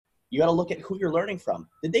you got to look at who you're learning from.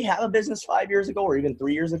 Did they have a business 5 years ago or even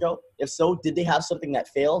 3 years ago? If so, did they have something that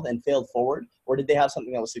failed and failed forward? Or did they have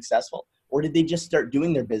something that was successful? Or did they just start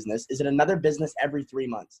doing their business? Is it another business every 3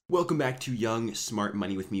 months? Welcome back to Young Smart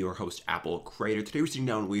Money with me, your host, Apple Crater. Today we're sitting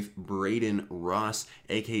down with Braden Ross,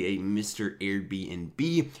 aka Mr.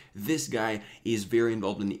 Airbnb. This guy is very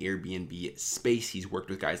involved in the Airbnb space. He's worked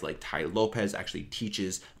with guys like Tai Lopez, actually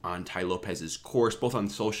teaches on Tai Lopez's course, both on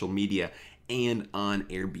social media and on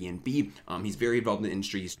Airbnb. He's very involved in the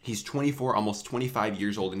industry. He's 24, almost 25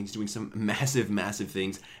 years old, and he's doing some massive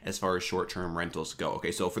things as far as short-term rentals go.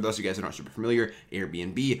 Okay, so for those of you guys who are not super familiar,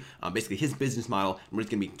 Airbnb, basically his business model, and what he's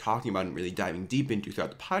gonna be talking about and really diving deep into throughout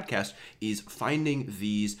the podcast is finding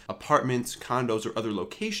these apartments, condos, or other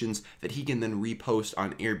locations that he can then repost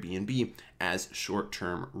on Airbnb as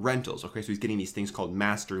short-term rentals. Okay, so he's getting these things called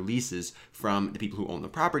master leases from the people who own the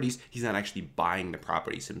properties. He's not actually buying the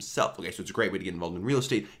properties himself. Okay, so it's a great way to get involved in real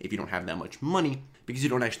estate if you don't have that much money, because you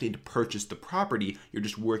don't actually need to purchase the property. You're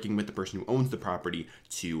just working with the person who owns the property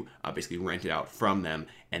to basically rent it out from them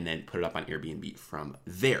and then put it up on Airbnb from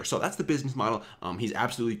there. So that's the business model. He's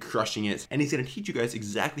absolutely crushing it, and he's gonna teach you guys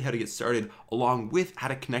exactly how to get started, along with how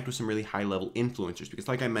to connect with some really high-level influencers, because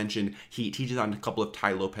like I mentioned, he teaches on a couple of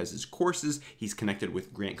Tai Lopez's courses. He's connected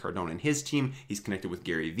with Grant Cardone and his team. He's connected with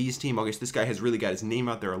Gary Vee's team. Okay, so this guy has really got his name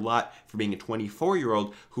out there a lot for being a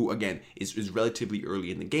 24-year-old who, again, is relatively early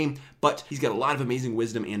in the game, but he's got a lot of amazing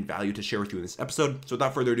wisdom and value to share with you in this episode. So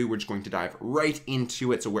without further ado, we're just going to dive right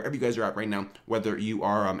into it. So wherever you guys are at right now, whether you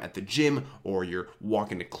are at the gym or you're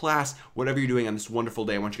walking to class, whatever you're doing on this wonderful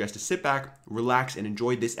day, I want you guys to sit back, relax, and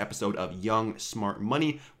enjoy this episode of Young Smart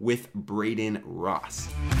Money with Braden Ross.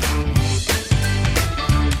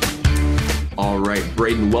 All right,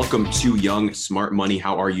 Braden, welcome to Young Smart Money.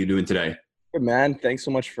 How are you doing today? Good, man. Thanks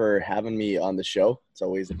so much for having me on the show. It's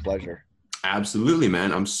always a pleasure. Absolutely,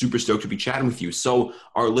 man. I'm super stoked to be chatting with you. So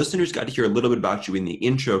our listeners got to hear a little bit about you in the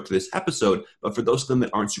intro to this episode, but for those of them that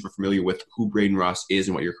aren't super familiar with who Braden Ross is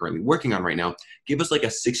and what you're currently working on right now, give us like a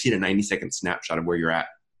 60 to 90 second snapshot of where you're at.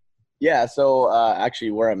 Yeah, so actually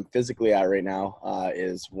where I'm physically at right now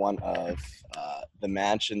is one of the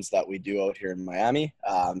mansions that we do out here in Miami.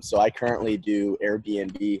 So I currently do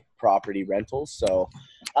Airbnb property rentals. So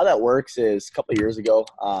how that works is a couple of years ago,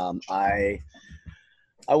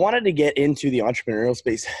 I wanted to get into the entrepreneurial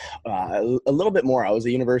space a little bit more. I was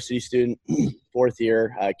a university student, fourth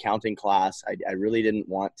year accounting class. I really didn't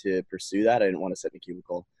want to pursue that. I didn't want to sit in a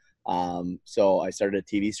cubicle. So I started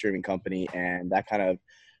a TV streaming company, and that kind of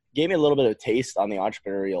gave me a little bit of a taste on the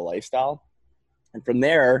entrepreneurial lifestyle. And from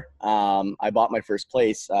there, I bought my first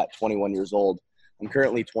place at 21 years old. I'm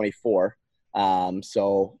currently 24.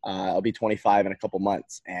 So I'll be 25 in a couple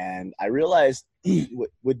months. And I realized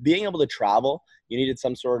with being able to travel, you needed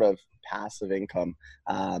some sort of passive income,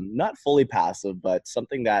 not fully passive, but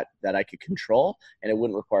something that I could control and it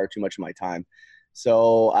wouldn't require too much of my time.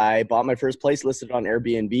 So I bought my first place, listed on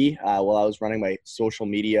Airbnb while I was running my social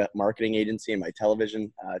media marketing agency and my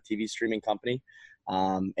television TV streaming company.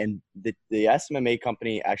 And the SMMA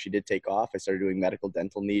company actually did take off. I started doing medical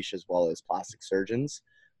dental niche as well as plastic surgeons.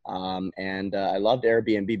 And I loved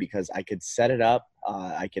Airbnb because I could set it up.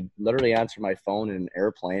 I could literally answer my phone in an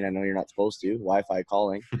airplane. I know you're not supposed to, Wi-Fi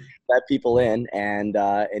calling, let people in and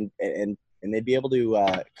they'd be able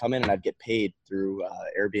to come in and I'd get paid through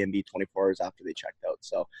Airbnb 24 hours after they checked out.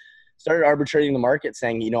 So started arbitrating the market,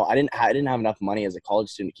 saying, I didn't have enough money as a college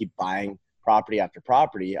student to keep buying property after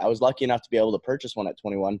property. I was lucky enough to be able to purchase one at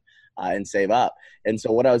 21 and save up. And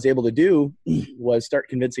so what I was able to do was start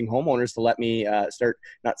convincing homeowners to let me start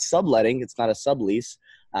not subletting, it's not a sublease,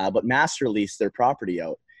 but master lease their property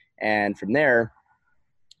out. And from there,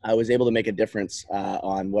 I was able to make a difference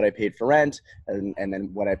on what I paid for rent and then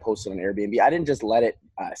what I posted on Airbnb. I didn't just let it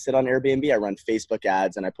sit on Airbnb. I run Facebook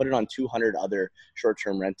ads and I put it on 200 other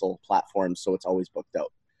short-term rental platforms, so it's always booked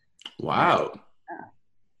out. Wow.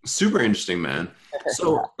 Super interesting, man.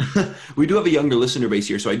 So we do have a younger listener base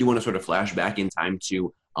here, so I do want to sort of flash back in time to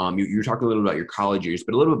you were talking a little about your college years,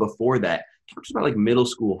 but a little bit before that, talk to us about like middle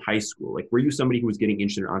school, high school. Like, were you somebody who was getting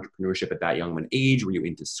interested in entrepreneurship at that young of an age? Were you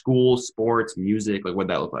into school, sports, music? Like, what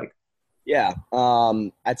did that look like? Yeah.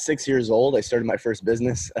 At 6 years old, I started my first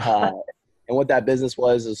business. And what that business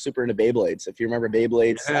was super into Beyblades. If you remember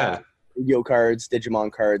Beyblades, Yeah. Yu-Gi-Oh cards,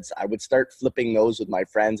 Digimon cards, I would start flipping those with my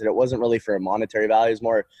friends. And it wasn't really for a monetary value. It was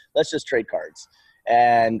more, let's just trade cards.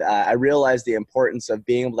 And I realized the importance of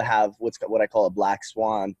being able to have what I call a black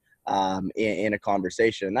swan in a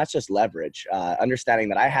conversation. And that's just leverage, understanding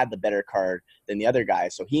that I had the better card than the other guy.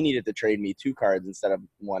 So he needed to trade me 2 cards instead of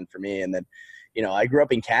 1 for me. And then, I grew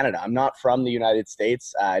up in Canada. I'm not from the United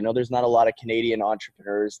States. I know there's not a lot of Canadian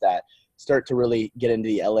entrepreneurs that start to really get into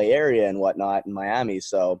the LA area and whatnot in Miami.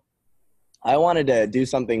 So I wanted to do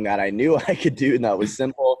something that I knew I could do and that was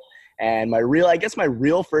simple. And my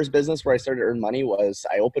real first business where I started to earn money was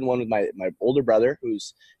I opened one with my older brother,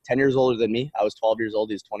 who's 10 years older than me. I was 12 years old.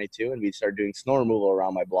 He was 22. And we started doing snow removal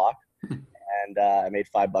around my block. And I made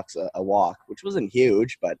 $5 a walk, which wasn't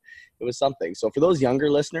huge, but it was something. So for those younger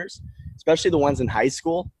listeners, especially the ones in high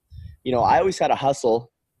school, I always had a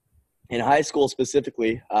hustle. In high school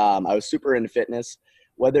specifically, I was super into fitness.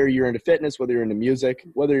 Whether you're into fitness, whether you're into music,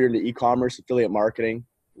 whether you're into e-commerce, affiliate marketing,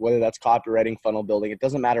 whether that's copywriting, funnel building, it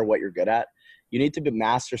doesn't matter what you're good at. You need to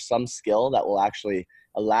master some skill that will actually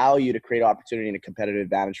allow you to create opportunity and a competitive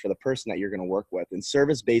advantage for the person that you're going to work with. And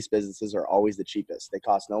service-based businesses are always the cheapest. They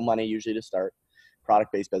cost no money usually to start.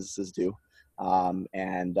 Product-based businesses do.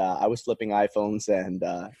 I was flipping iPhones, and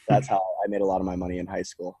that's how I made a lot of my money in high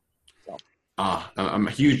school. So. I'm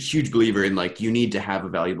a huge believer in you need to have a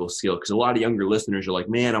valuable skill, because a lot of younger listeners are like,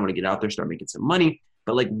 man, I want to get out there, start making some money.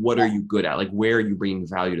 But what are you good at? Where are you bringing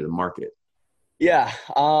value to the market? Yeah.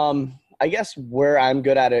 I guess where I'm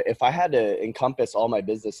good at it, if I had to encompass all my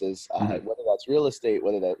businesses, whether that's real estate,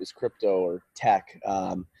 whether that was crypto or tech,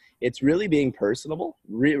 it's really being personable,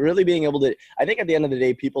 really being able to, I think at the end of the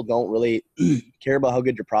day, people don't really care about how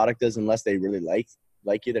good your product is unless they really like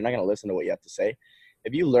you. They're not going to listen to what you have to say.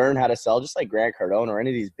 If you learn how to sell, just like Grant Cardone or any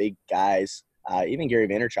of these big guys, even Gary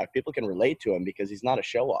Vaynerchuk, people can relate to him because he's not a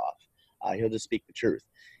show off. He'll just speak the truth.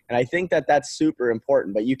 And I think that that's super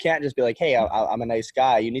important, but you can't just be like, hey, I'm a nice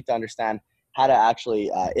guy. You need to understand how to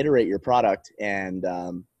actually iterate your product and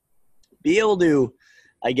be able to,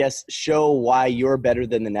 I guess, show why you're better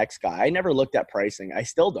than the next guy. I never looked at pricing. I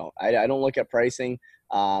still don't. I don't look at pricing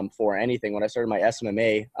for anything. When I started my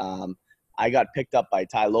SMMA, I got picked up by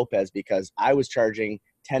Tai Lopez because I was charging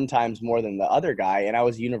 10 times more than the other guy. And I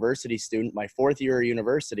was a university student, my fourth year of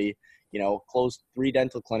university, closed 3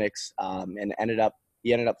 dental clinics and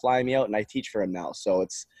he ended up flying me out, and I teach for him now. So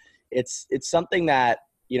it's something that,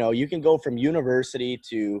 you can go from university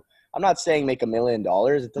to, I'm not saying make $1 million.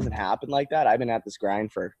 It doesn't happen like that. I've been at this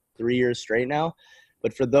grind for 3 years straight now.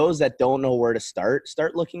 But for those that don't know where to start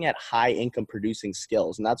looking at high income producing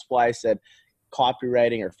skills. And that's why I said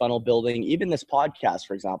copywriting or funnel building, even this podcast,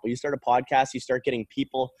 for example. You start a podcast, you start getting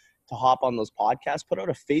people to hop on those podcasts, put out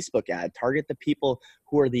a Facebook ad, target the people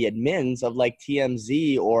who are the admins of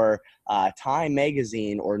TMZ or Time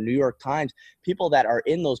Magazine or New York Times, people that are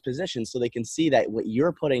in those positions so they can see that what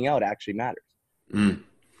you're putting out actually matters.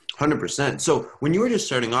 100%. So when you were just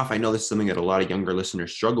starting off, I know this is something that a lot of younger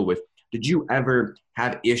listeners struggle with. Did you ever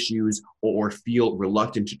have issues or feel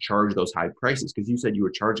reluctant to charge those high prices? Because you said you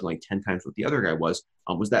were charging 10 times what the other guy was.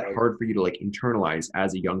 Was that hard for you to internalize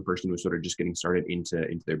as a young person who was sort of just getting started into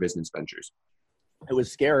their business ventures? It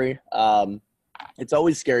was scary. It's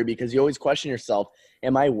always scary because you always question yourself,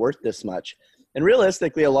 am I worth this much? And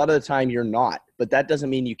realistically, a lot of the time you're not, but that doesn't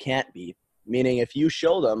mean you can't be. Meaning if you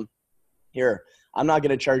show them, here, I'm not going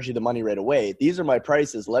to charge you the money right away. These are my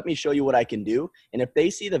prices. Let me show you what I can do. And if they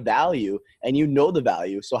see the value and the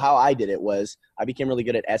value, so how I did it was I became really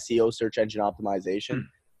good at SEO, search engine optimization. And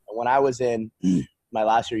when I was in my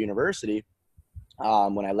last year of university,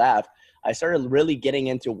 when I left, I started really getting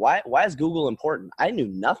into why is Google important? I knew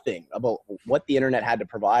nothing about what the internet had to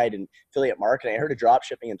provide in affiliate marketing. I heard of drop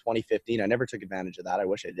shipping in 2015. I never took advantage of that. I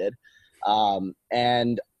wish I did.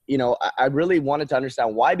 I really wanted to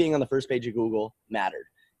understand why being on the first page of Google mattered.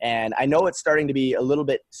 And I know it's starting to be a little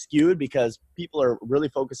bit skewed because people are really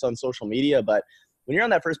focused on social media. But when you're on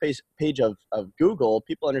that first page of Google,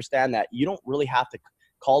 people understand that you don't really have to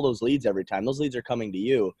call those leads every time. Those leads are coming to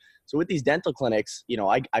you. So with these dental clinics,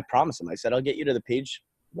 I promised them. I said, I'll get you to the page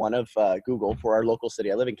 1 of Google for our local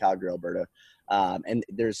city. I live in Calgary, Alberta. And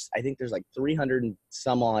I think there's 300 and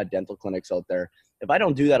some odd dental clinics out there. If I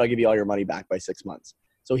don't do that, I'll give you all your money back by 6 months.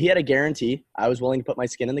 So he had a guarantee. I was willing to put my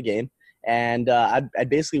skin in the game. And I'd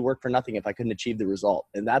basically work for nothing if I couldn't achieve the result.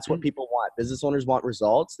 And that's what people want. Business owners want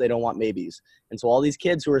results. They don't want maybes. And so all these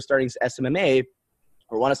kids who are starting SMMA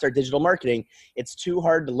or want to start digital marketing, it's too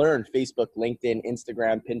hard to learn Facebook, LinkedIn,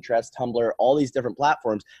 Instagram, Pinterest, Tumblr, all these different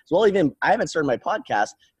platforms. So I haven't started my podcast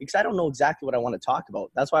because I don't know exactly what I want to talk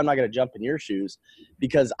about. That's why I'm not going to jump in your shoes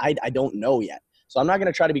because I don't know yet. So I'm not going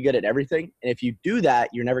to try to be good at everything. And if you do that,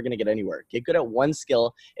 you're never going to get anywhere. Get good at one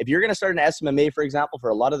skill. If you're going to start an SMMA, for example, for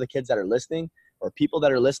a lot of the kids that are listening or people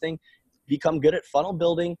that are listening, become good at funnel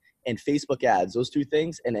building and Facebook ads, those 2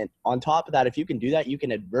 things. And then on top of that, if you can do that, you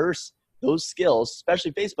can adverse those skills,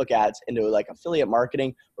 especially Facebook ads, into affiliate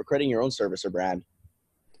marketing or creating your own service or brand.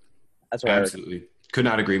 That's what Absolutely. Could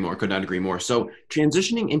not agree more. Could not agree more. So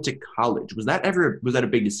transitioning into college, was that a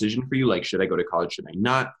big decision for you? Like, should I go to college? Should I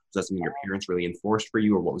not? Was that something your parents really enforced for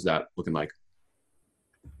you, or what was that looking like?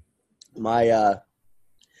 My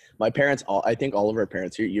my parents, I think all of our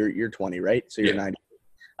parents, you're 20, right? So you're Yeah.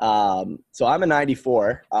 90. So I'm a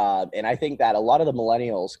 94. And I think that a lot of the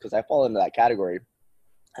millennials, because I fall into that category,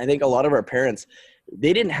 I think a lot of our parents,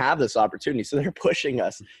 they didn't have this opportunity. So they're pushing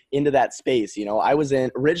us into that space. You know, I was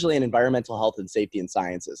originally in environmental health and safety and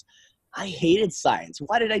sciences. I hated science.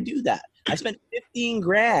 Why did I do that? I spent 15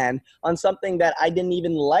 grand on something that I didn't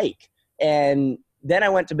even like. And then I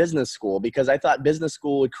went to business school because I thought business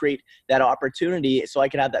school would create that opportunity so I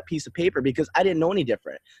could have that piece of paper because I didn't know any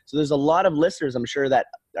different. So there's a lot of listeners, I'm sure, that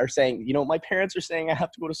are saying, you know, my parents are saying I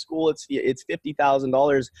have to go to school. It's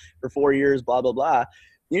 $50,000 for 4 years, blah, blah, blah.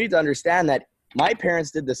 You need to understand that my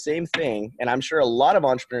parents did the same thing, and I'm sure a lot of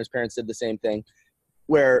entrepreneurs' parents did the same thing,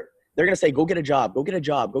 where they're going to say, go get a job, go get a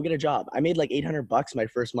job, go get a job. I made like $800 my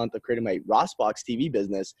first month of creating my Rossbox TV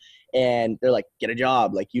business. And they're like, get a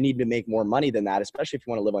job. Like, you need to make more money than that, especially if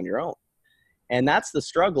you want to live on your own. And that's the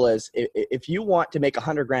struggle is if you want to make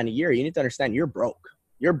 100 grand a year, you need to understand you're broke.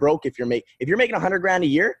 You're broke if you're making 100 grand a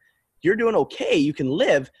year, you're doing okay. You can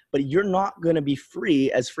live, but you're not going to be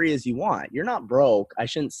free as you want. You're not broke. I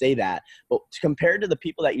shouldn't say that. But compared to the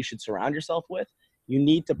people that you should surround yourself with, you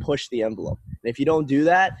need to push the envelope. And if you don't do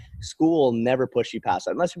that, school will never push you past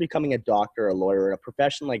that. Unless you're becoming a doctor, a lawyer, or a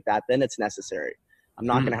profession like that, then it's necessary. I'm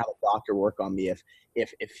not going to have a doctor work on me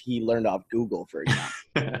if he learned off Google, for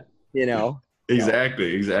example. You know?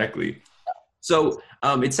 Exactly. So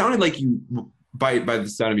it sounded like you, by the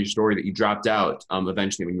sound of your story, that you dropped out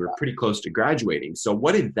eventually when you were pretty close to graduating. So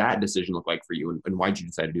what did that decision look like for you, and why did you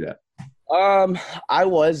decide to do that? I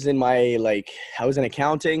was in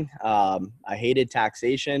accounting. I hated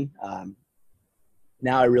taxation.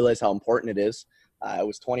 Now I realize how important it is. I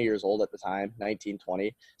was 20 years old at the time, 19,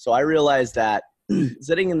 20. So I realized that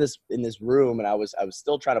sitting in this room, and I was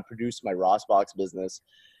still trying to produce my Rossbox business.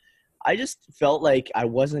 I just felt like I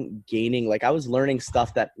wasn't gaining, like I was learning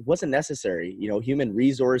stuff that wasn't necessary, you know, human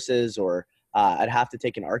resources, or I'd have to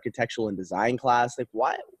take an architectural and design class. Like,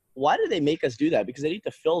 why do they make us do that? Because they need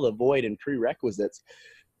to fill the void in prerequisites,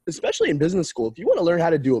 especially in business school. If you want to learn how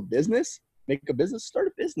to do a business, make a business, start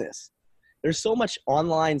a business. There's so much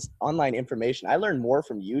online information. I learned more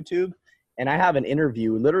from YouTube, and I have an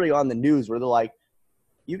interview literally on the news where they're like,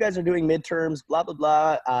 you guys are doing midterms, blah, blah,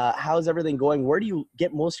 blah. How's everything going? Where do you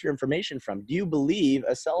get most of your information from? Do you believe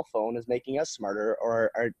a cell phone is making us smarter,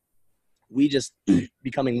 or are we just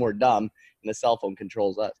becoming more dumb and the cell phone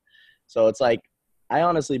controls us? So it's like, I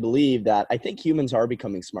honestly believe that I think humans are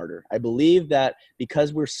becoming smarter. I believe that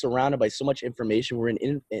because we're surrounded by so much information, we're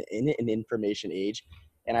in an information age.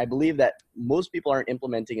 And I believe that most people aren't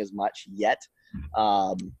implementing as much yet.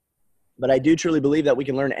 But I do truly believe that we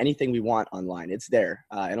can learn anything we want online. It's there.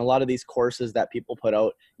 And a lot of these courses that people put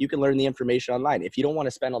out, you can learn the information online. If you don't want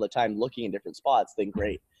to spend all the time looking in different spots, then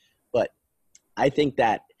great. But I think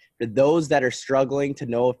that for those that are struggling to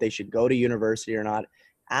know if they should go to university or not,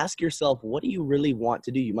 ask yourself, what do you really want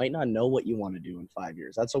to do? You might not know what you want to do in 5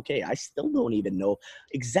 years. That's okay. I still don't even know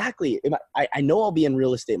exactly. I know I'll be in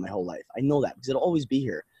real estate my whole life. I know that because it'll always be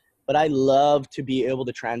here. But I love to be able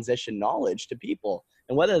to transition knowledge to people.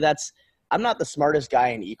 And whether that's, I'm not the smartest guy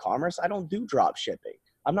in e-commerce. I don't do drop shipping.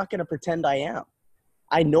 I'm not going to pretend I am.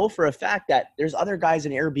 I know for a fact that there's other guys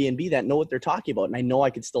in Airbnb that know what they're talking about, and I know I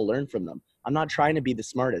could still learn from them. I'm not trying to be the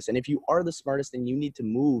smartest. And if you are the smartest, then you need to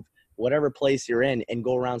move whatever place you're in and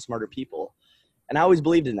go around smarter people. And I always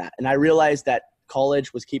believed in that. And I realized that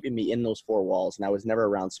college was keeping me in those four walls, and I was never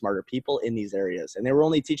around smarter people in these areas. And they were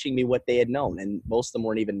only teaching me what they had known. And most of them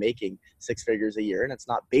weren't even making six figures a year. And it's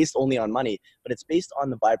not based only on money, but it's based on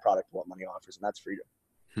the byproduct of what money offers. And that's freedom.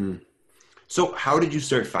 So how did you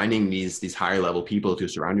start finding these higher level people to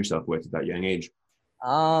surround yourself with at that young age?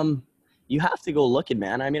 You have to go looking,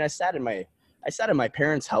 man. I mean, I sat in my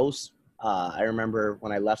parents' house. I remember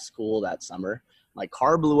when I left school that summer, my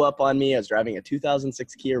car blew up on me. I was driving a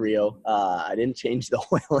 2006 Kia Rio. I didn't change the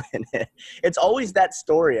oil in it. It's always that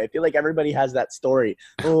story. I feel like everybody has that story.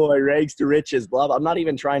 Oh, I rags to riches, blah, blah. I'm not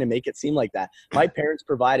even trying to make it seem like that. My parents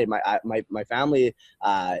provided. My family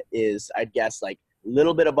is, I'd guess, like a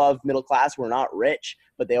little bit above middle class. We're not rich,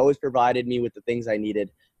 but they always provided me with the things I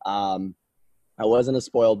needed. I wasn't a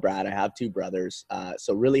spoiled brat. I have two brothers.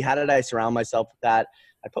 So really, how did I surround myself with that?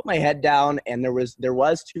 I put my head down, and there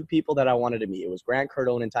was two people that I wanted to meet. It was Grant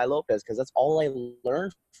Cardone and Ty Lopez, because that's all I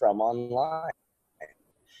learned from online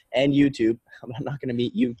and YouTube. I'm not going to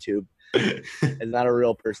meet YouTube. It's not a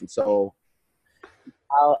real person. So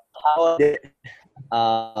how I did,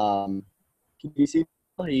 Can you see?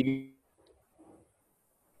 Are you-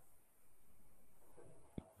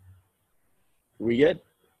 we good?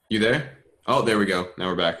 You there? Oh, there we go. Now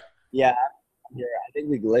we're back. Yeah, yeah. I think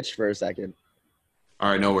we glitched for a second. All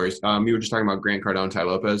right, no worries. You were just talking about Grant Cardone, Ty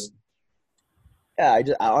Lopez. Yeah,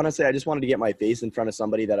 honestly, I just wanted to get my face in front of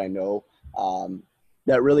somebody that I know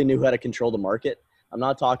that really knew how to control the market. I'm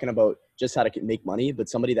not talking about just how to make money, but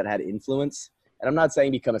somebody that had influence. And I'm not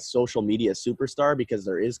saying become a social media superstar because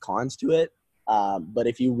there is cons to it. But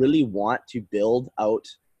if you really want to build out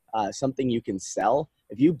something you can sell,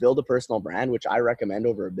 if you build a personal brand, which I recommend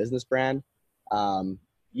over a business brand,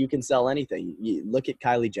 you can sell anything. You look at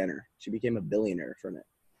Kylie Jenner. She became a billionaire from it.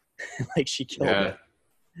 Like she killed Yeah.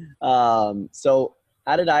 it. So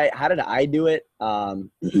how did I do it?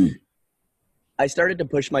 I started to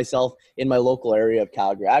push myself in my local area of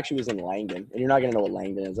Calgary. I actually was in Langdon, and you're not going to know what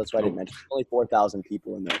Langdon is. That's why I didn't mention. There's only 4,000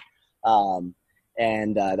 people in there.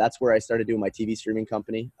 That's where I started doing my TV streaming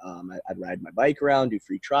company. I'd ride my bike around, do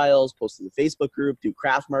free trials, post to the Facebook group, do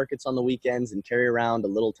craft markets on the weekends, and carry around a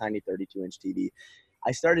little tiny 32-inch TV.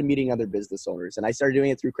 I started meeting other business owners, and I started doing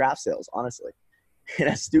it through craft sales, honestly. And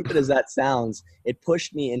as stupid as that sounds, it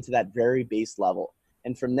pushed me into that very base level.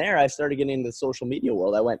 And from there, I started getting into the social media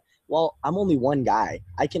world. I went, well, I'm only one guy.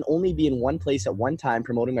 I can only be in one place at one time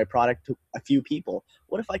promoting my product to a few people.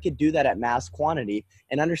 What if I could do that at mass quantity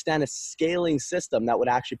and understand a scaling system that would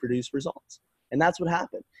actually produce results? And that's what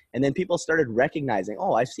happened. And then people started recognizing,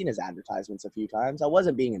 oh, I've seen his advertisements a few times. I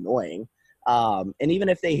wasn't being annoying. And even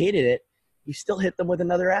if they hated it, you still hit them with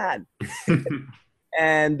another ad.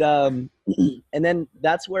 And then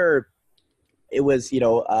that's where it was,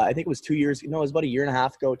 I think it was 2 years, no, it was about a year and a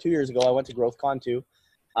half ago, 2 years ago, I went to GrowthCon 2.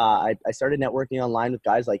 I started networking online with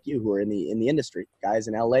guys like you who are in the industry, guys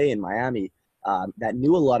in LA and Miami that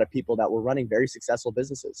knew a lot of people that were running very successful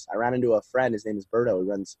businesses. I ran into a friend, his name is Berto, who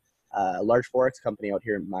runs a large Forex company out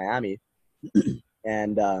here in Miami.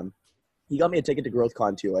 And he got me a ticket to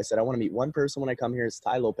GrowthCon 2. I said, I want to meet one person when I come here. It's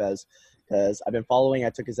Ty Lopez, because I've been following. I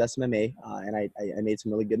took his SMMA and I made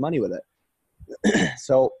some really good money with it.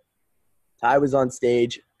 So Ty was on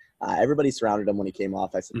stage. Everybody surrounded him when he came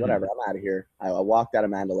off. I said, whatever, I'm out of here. I walked out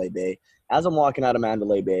of Mandalay Bay. As I'm walking out of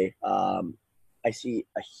Mandalay Bay, I see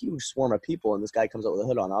a huge swarm of people, and this guy comes out with a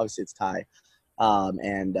hood on. Obviously, it's Ty.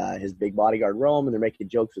 And his big bodyguard, Rome, and they're making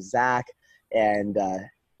jokes with Zach. And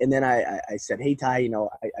then I said, hey, Ty,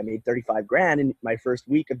 I made 35 grand in my first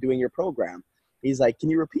week of doing your program. He's like, can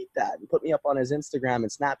you repeat that? And put me up on his Instagram and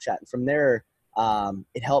Snapchat. And from there,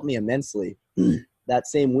 it helped me immensely. That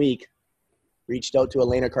same week, reached out to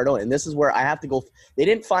Elena Cardone. And this is where I have to go. They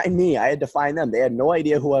didn't find me. I had to find them. They had no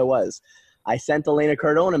idea who I was. I sent Elena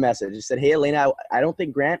Cardone a message. I said, hey, Elena, I don't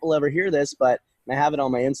think Grant will ever hear this, but I have it on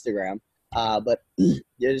my Instagram. But I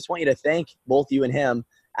just want you to thank both you and him.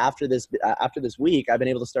 After this week, I've been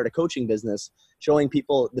able to start a coaching business showing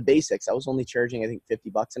people the basics. I was only charging, I think,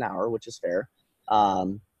 $50 an hour, which is fair.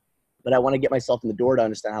 But I want to get myself in the door to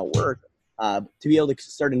understand how it worked. To be able to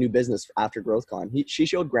start a new business after GrowthCon. She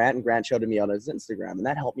showed Grant, and Grant showed me on his Instagram, and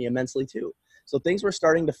that helped me immensely too. So things were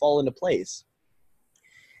starting to fall into place.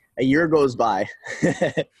 A year goes by.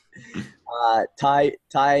 Ty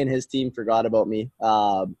and his team forgot about me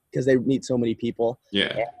because they meet so many people.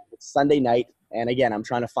 Yeah. And it's Sunday night, and again, I'm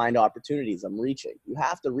trying to find opportunities. I'm reaching. You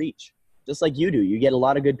have to reach, just like you do. You get a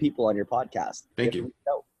lot of good people on your podcast. Thank you.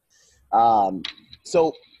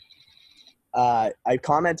 I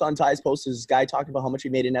comment on Ty's post. This guy talking about how much he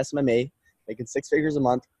made in SMMA, making 6 figures a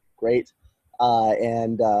month. Great.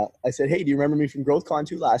 I said, hey, do you remember me from GrowthCon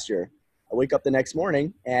 2 last year? I wake up the next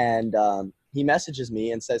morning and he messages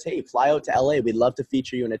me and says, hey, fly out to LA. We'd love to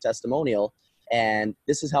feature you in a testimonial. And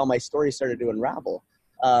this is how my story started to unravel.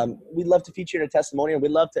 We'd love to feature you in a testimonial.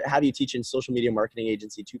 We'd love to have you teach in Social Media Marketing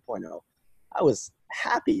Agency 2.0. I was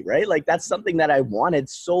happy, right? Like that's something that I wanted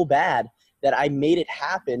so bad that I made it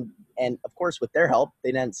happen. And of course, with their help,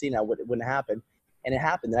 they didn't see now what it wouldn't happen. And it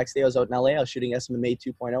happened. The next day I was out in LA, I was shooting SMMA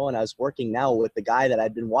 2.0, and I was working now with the guy that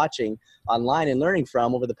I'd been watching online and learning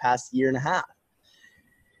from over the past year and a half.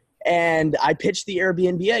 And I pitched the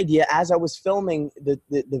Airbnb idea as I was filming the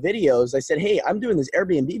videos. I said, hey, I'm doing this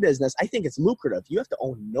Airbnb business. I think it's lucrative. You have to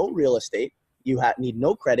own no real estate. You need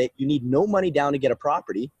no credit. You need no money down to get a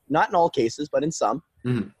property. Not in all cases, but in some.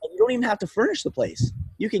 Mm-hmm. And you don't even have to furnish the place.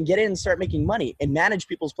 You can get in and start making money and manage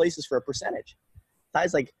people's places for a percentage.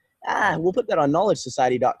 Ty's like, we'll put that on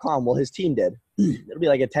knowledgesociety.com. Well, his team did. It'll be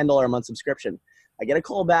like a $10 a month subscription. I get a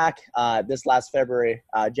call back this last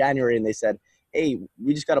January, and they said, hey,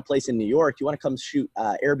 we just got a place in New York. Do you want to come shoot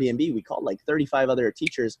Airbnb? We called like 35 other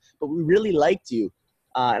teachers, but we really liked you.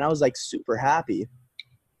 And I was like super happy.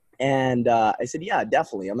 And I said, yeah,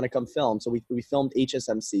 definitely. I'm going to come film. So we filmed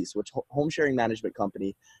HSMC, so which home sharing management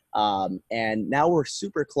company. And now we're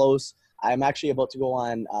super close. I'm actually about to go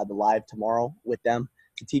on the live tomorrow with them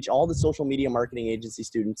to teach all the social media marketing agency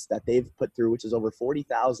students that they've put through, which is over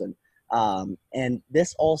 40,000. And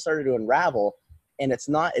this all started to unravel. And it's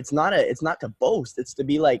not to boast. It's to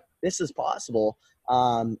be like, this is possible.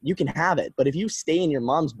 You can have it. But if you stay in your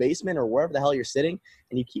mom's basement or wherever the hell you're sitting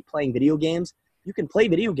and you keep playing video games, you can play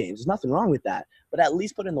video games. There's nothing wrong with that. But at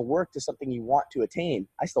least put in the work to something you want to attain.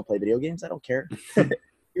 I still play video games. I don't care.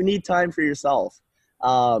 You need time for yourself.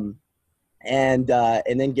 And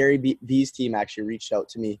then Gary V's team actually reached out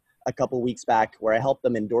to me a couple weeks back where I helped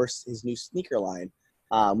them endorse his new sneaker line,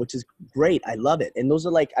 which is great. I love it. And those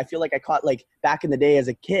are like, I feel like I caught, like back in the day as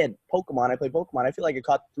a kid, Pokemon. I played Pokemon. I feel like I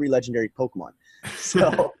caught 3 legendary Pokemon.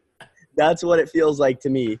 So that's what it feels like to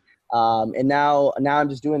me. And now I'm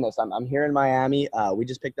just doing this. I'm here in Miami. We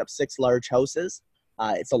just picked up 6 large houses.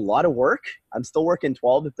 It's a lot of work. I'm still working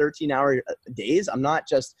 12 to 13 hour days. I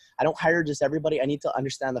don't hire just everybody. I need to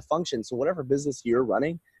understand the functions. So whatever business you're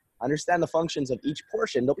running, understand the functions of each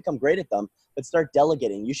portion. Don't become great at them, but start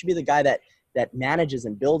delegating. You should be the guy that manages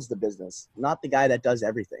and builds the business, not the guy that does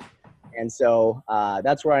everything. And so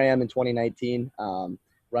that's where I am in 2019.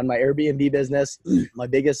 Run my Airbnb business. My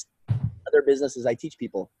biggest other business is I teach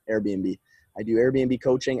people Airbnb. I do Airbnb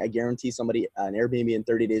coaching. I guarantee somebody an Airbnb in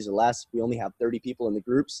 30 days or less. We only have 30 people in the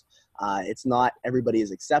groups. It's not everybody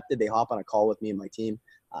is accepted. They hop on a call with me and my team,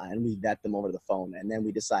 and we vet them over the phone. And then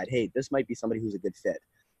we decide, hey, this might be somebody who's a good fit.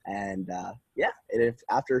 And and if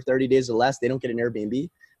after 30 days or less, they don't get an Airbnb,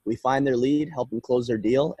 we find their lead, help them close their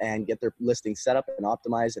deal, and get their listing set up and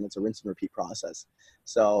optimized. And it's a rinse and repeat process.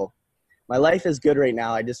 So my life is good right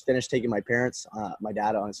now. I just finished taking my parents, my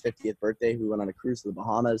dad on his 50th birthday. We went on a cruise to the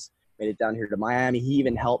Bahamas, made it down here to Miami. He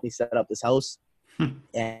even helped me set up this house.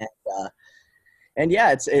 And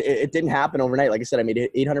yeah, it didn't happen overnight. Like I said, I made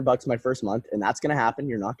 $800 my first month, and that's going to happen.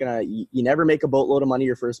 You never make a boatload of money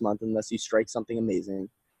your first month unless you strike something amazing.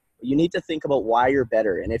 You need to think about why you're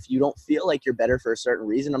better. And if you don't feel like you're better for a certain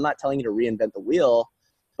reason, I'm not telling you to reinvent the wheel,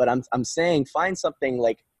 but I'm saying find something.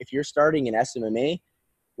 Like if you're starting in SMMA,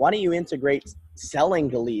 why don't you integrate selling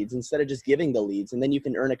the leads instead of just giving the leads, and then you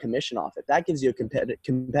can earn a commission off it. That gives you a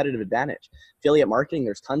competitive advantage. Affiliate marketing,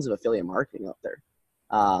 there's tons of affiliate marketing out there.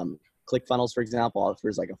 ClickFunnels, for example,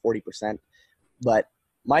 offers like a 40%. But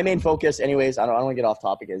my main focus, anyways, I don't want to get off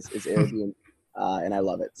topic, is Airbnb, and I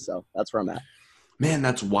love it. So that's where I'm at. Man,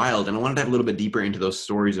 that's wild. And I wanted to dive a little bit deeper into those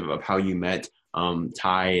stories of how you met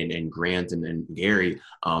Ty and Grant and Gary,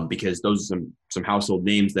 because those are some household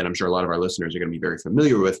names that I'm sure a lot of our listeners are going to be very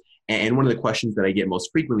familiar with. And one of the questions that I get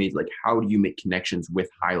most frequently is like, how do you make connections with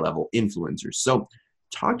high level influencers? So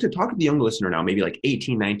talk to the young listener now, maybe like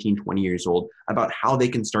 18, 19, 20 years old, about how they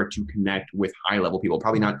can start to connect with high level people,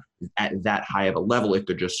 probably not at that high of a level if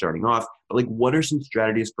they're just starting off, but like, what are some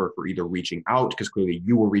strategies for either reaching out? Because clearly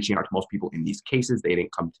you were reaching out to most people in these cases. They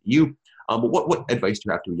didn't come to you. But what advice do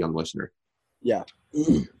you have to a young listener? Yeah.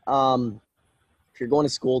 If you're going to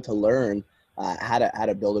school to learn how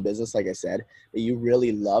to build a business, like I said, but you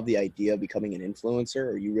really love the idea of becoming an influencer,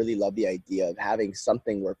 or you really love the idea of having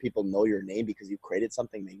something where people know your name because you've created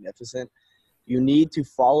something magnificent, you need to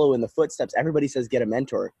follow in the footsteps. Everybody says get a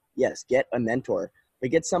mentor. Yes, get a mentor,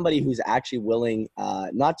 but get somebody who's actually willing,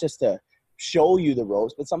 not just to show you the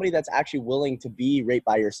ropes, but somebody that's actually willing to be right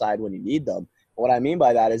by your side when you need them. What I mean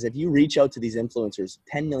by that is if you reach out to these influencers,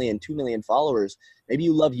 10 million, 2 million followers, maybe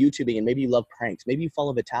you love YouTubing and maybe you love pranks. Maybe you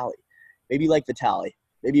follow Vitaly. Maybe you like Vitaly.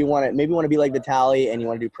 Maybe you want to be like Vitaly and you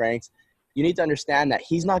want to do pranks. You need to understand that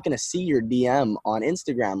he's not going to see your DM on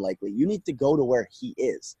Instagram likely. You need to go to where he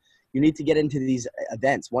is. You need to get into these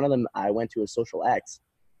events. One of them, I went to a Social X.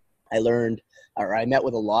 I met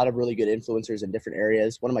with a lot of really good influencers in different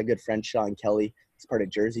areas. One of my good friends, Sean Kelly, he's part of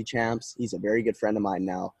Jersey Champs. He's a very good friend of mine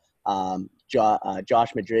now.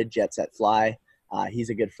 Josh Madrid, Jet Set Fly. He's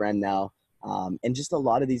a good friend now. And just a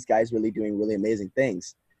lot of these guys really doing really amazing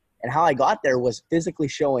things. And how I got there was physically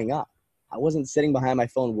showing up. I wasn't sitting behind my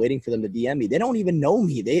phone waiting for them to DM me. They don't even know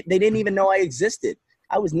me. They didn't even know I existed.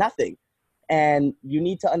 I was nothing. And you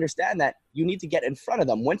need to understand that you need to get in front of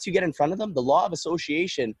them. Once you get in front of them, the law of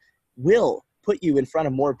association will put you in front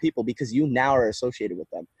of more people because you now are associated with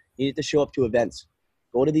them. You need to show up to events.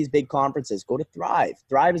 Go to these big conferences. Go to Thrive.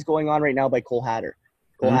 Thrive is going on right now by Cole Hatter.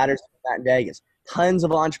 Cole Hatter's in Vegas. Tons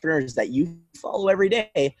of entrepreneurs that you follow every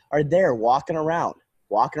day are there walking around.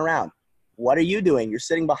 What are you doing? You're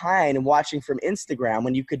sitting behind and watching from Instagram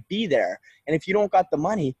when you could be there. And if you don't got the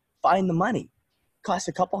money, find the money. Costs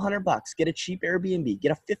a couple $100. Get a cheap Airbnb.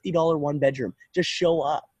 Get a $50 one bedroom. Just show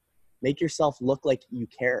up. Make yourself look like you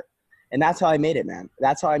care. And that's how I made it, man.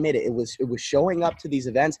 That's how I made it. It was showing up to these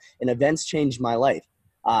events, and events changed my life.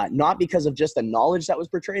 Not because of just the knowledge that was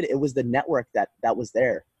portrayed. It was the network that was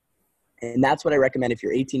there. And that's what I recommend if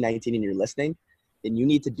you're 18, 19 and you're listening, then you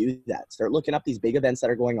need to do that. Start looking up these big events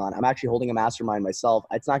that are going on. I'm actually holding a mastermind myself.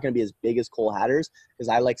 It's not going to be as big as Cole Hatters because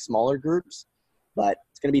I like smaller groups, but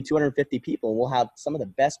it's going to be 250 people. And we'll have some of the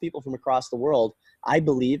best people from across the world, I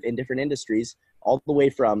believe, in different industries, all the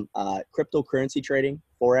way from cryptocurrency trading,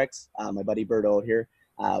 Forex, my buddy Berto out here.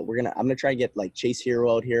 I'm going to try and get like Chase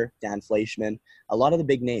Hero out here, Dan Fleischman, a lot of the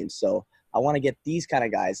big names. So I want to get these kind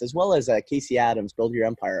of guys, as well as Casey Adams, Build Your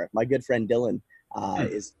Empire. My good friend Dylan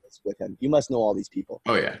is with him. You must know all these people.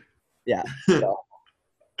 Oh, yeah. Yeah. So,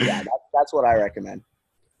 yeah, that's what I recommend.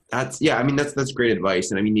 That's great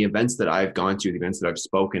advice. And I mean, the events that I've gone to, the events that I've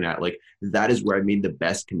spoken at, like that is where I've made the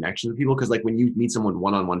best connections with people. Cause like when you meet someone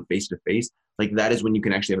one-on-one, face-to-face, like that is when you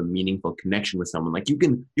can actually have a meaningful connection with someone. Like you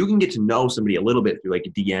can get to know somebody a little bit through like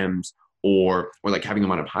DMs or like having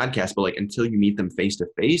them on a podcast, but like until you meet them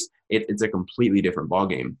face-to-face, it's a completely different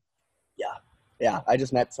ballgame. Yeah. Yeah. I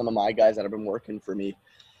just met some of my guys that have been working for me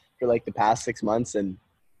for like the past 6 months. And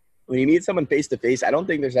when you meet someone face-to-face, I don't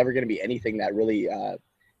think there's ever going to be anything that really,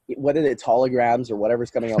 whether it's holograms or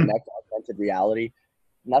whatever's coming out next, augmented reality,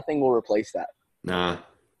 nothing will replace that. Nah,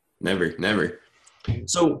 never.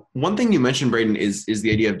 So one thing you mentioned, Braden, is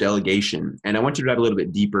the idea of delegation. And I want you to dive a little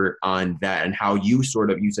bit deeper on that and how you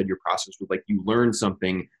said your process was like you learn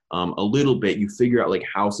something a little bit, you figure out like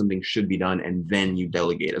how something should be done, and then you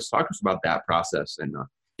delegate it. So talk to us about that process. And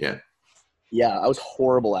Yeah, I was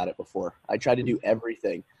horrible at it before. I tried to do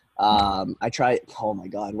everything. Oh my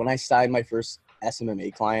God, when I signed my first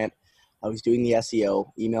SMMA client, I was doing the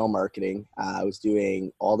SEO, email marketing. I was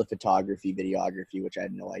doing all the photography, videography, which I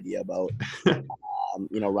had no idea about.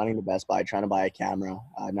 Running to Best Buy, trying to buy a camera,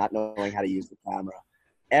 not knowing how to use the camera,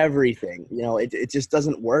 everything. It just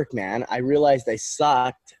doesn't work, man. I realized I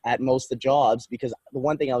sucked at most of the jobs because the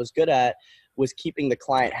one thing I was good at was keeping the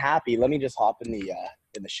client happy. Let me just hop in the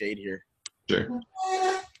shade here. Sure.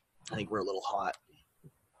 I think we're a little hot.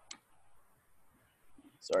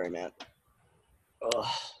 Sorry, man. Ugh.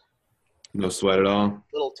 No sweat at all. A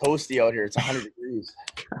little toasty out here. It's 100 degrees.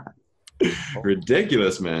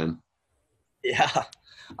 Ridiculous, man. Yeah.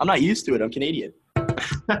 I'm not used to it. I'm Canadian.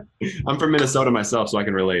 I'm from Minnesota myself, so I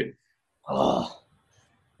can relate.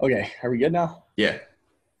 Okay. Are we good now? Yeah.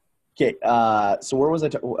 Okay. So where was I?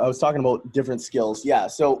 I was talking about different skills. Yeah.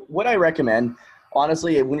 So what I recommend,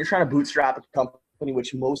 honestly, when you're trying to bootstrap a company,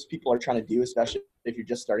 which most people are trying to do, especially if you're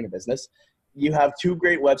just starting a business, you have two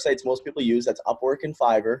great websites most people use. That's Upwork and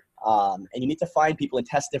Fiverr. And you need to find people and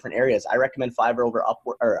test different areas. I recommend Fiverr over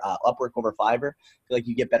Upwork, or Upwork over Fiverr. I feel like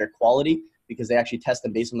you get better quality because they actually test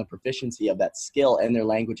them based on the proficiency of that skill and their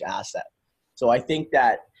language asset. So I think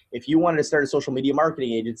that if you wanted to start a social media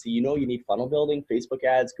marketing agency, you need funnel building, Facebook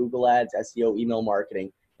ads, Google ads, SEO, email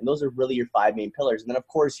marketing. And those are really your 5 main pillars. And then, of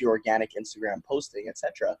course, your organic Instagram posting,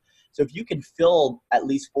 etc. So if you can fill at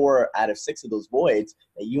least 4 out of 6 of those voids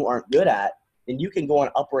that you aren't good at, then you can go on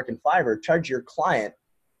Upwork and Fiverr, charge your client,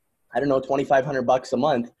 I don't know, $2,500 a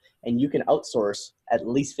month, and you can outsource at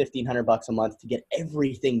least $1,500 a month to get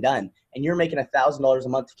everything done. And you're making $1,000 a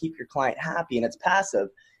month to keep your client happy, and it's passive.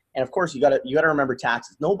 And of course, you gotta remember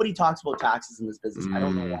taxes. Nobody talks about taxes in this business. I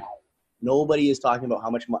don't know why. Nobody is talking about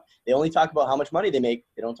how much money. They only talk about how much money they make.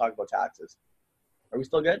 They don't talk about taxes. Are we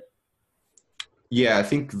still good? Yeah, I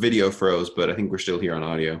think video froze, but I think we're still here on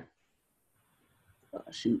audio.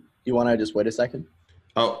 Shoot. Do you want to just wait a second?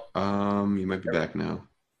 Oh, you might be back now.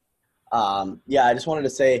 Yeah, I just wanted to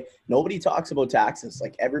say nobody talks about taxes.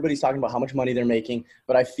 Like everybody's talking about how much money they're making.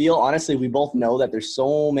 But I feel, honestly, we both know that there's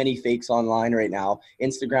so many fakes online right now.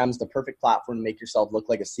 Instagram's the perfect platform to make yourself look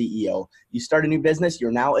like a CEO. You start a new business,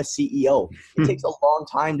 you're now a CEO. It takes a long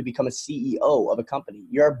time to become a CEO of a company.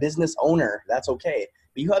 You're a business owner. That's okay.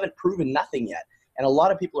 But you haven't proven nothing yet. And a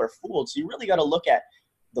lot of people are fooled. So you really got to look at,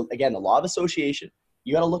 the law of association.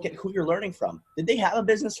 You got to look at who you're learning from. Did they have a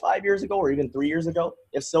business 5 years ago or even 3 years ago?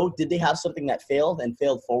 If so, did they have something that failed and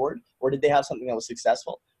failed forward? Or did they have something that was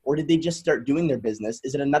successful? Or did they just start doing their business?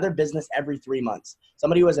 Is it another business every 3 months?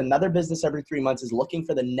 Somebody who has another business every 3 months is looking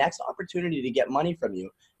for the next opportunity to get money from you.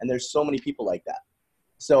 And there's so many people like that.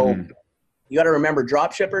 So you got to remember,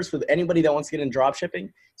 drop shippers, for anybody that wants to get in drop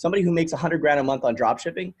shipping, somebody who makes $100,000 a month on drop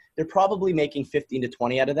shipping, they're probably making 15 to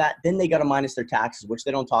 20 out of that. Then they got to minus their taxes, which they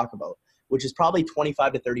don't talk about, which is probably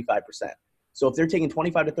 25 to 35%. So if they're taking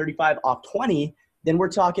 25 to 35 off 20, then we're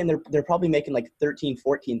talking they're probably making like 13,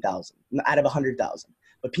 14,000 out of 100,000.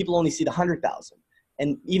 But people only see the 100,000.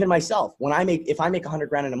 And even myself, if I make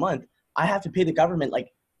 $100,000 in a month, I have to pay the government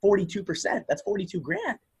like 42%. That's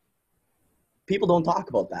 $42,000. People don't talk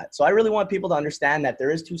about that. So I really want people to understand that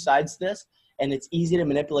there is two sides to this, and it's easy to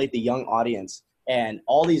manipulate the young audience. And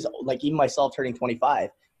all these, like even myself turning 25,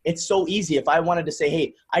 it's so easy. If I wanted to say,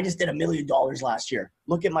 hey, I just did $1 million last year.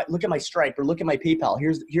 Look at my Stripe or look at my PayPal.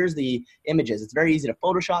 Here's the images. It's very easy to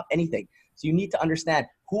Photoshop anything. So you need to understand,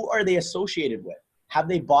 who are they associated with? Have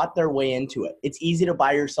they bought their way into it? It's easy to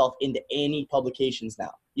buy yourself into any publications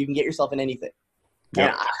now. You can get yourself in anything. Yep.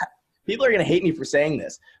 And people are going to hate me for saying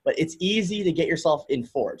this, but it's easy to get yourself in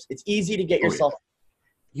Forbes. It's easy to get yourself.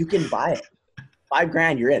 You can buy it.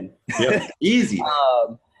 $5,000, you're in. Yep. Easy.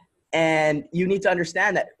 And you need to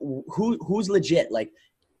understand that who's legit. Like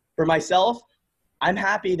for myself, I'm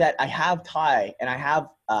happy that I have Ty and I have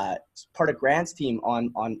part of Grant's team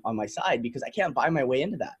on my side, because I can't buy my way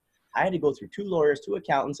into that. I had to go through 2 lawyers, 2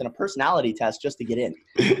 accountants, and a personality test just to get in.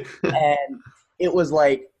 And it was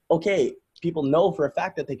like, okay, people know for a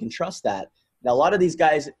fact that they can trust that. Now, a lot of these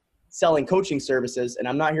guys selling coaching services, and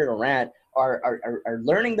I'm not here to rant, are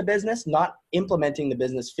learning the business, not implementing the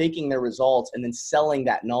business, faking their results, and then selling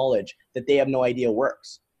that knowledge that they have no idea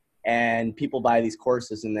works. And people buy these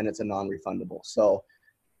courses, and then it's a non-refundable. So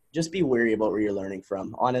just be wary about where you're learning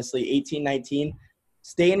from. Honestly, 18, 19,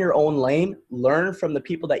 stay in your own lane, learn from the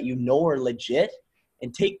people that you know are legit,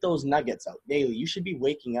 and take those nuggets out daily. You should be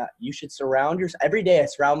waking up. You should surround yourself. Every day I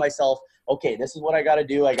surround myself. Okay, this is what I got to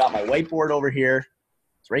do. I got my whiteboard over here.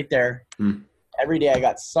 It's right there. Every day I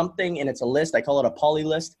got something, and it's a list. I call it a poly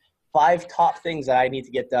list. 5 top things that I need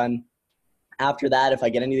to get done. After that, if I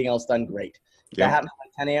get anything else done, great. If that happens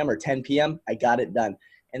at 10 a.m. or 10 p.m., I got it done.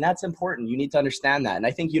 And that's important. You need to understand that. And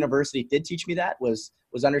I think university did teach me that, was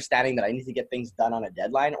understanding that I need to get things done on a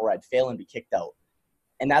deadline or I'd fail and be kicked out.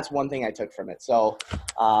 And that's one thing I took from it. So,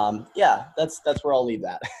 yeah, that's where I'll leave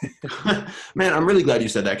that. Man, I'm really glad you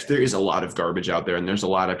said that, because there is a lot of garbage out there, and there's a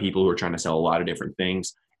lot of people who are trying to sell a lot of different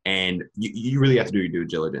things. And you really have to do your due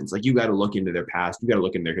diligence. Like, you got to look into their past. You got to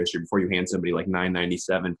look into their history before you hand somebody like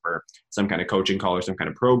 $9.97 for some kind of coaching call or some kind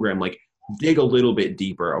of program. Like, dig a little bit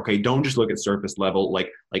deeper. Okay. Don't just look at surface level,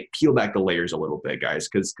 like peel back the layers a little bit, guys.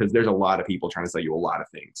 Cause there's a lot of people trying to sell you a lot of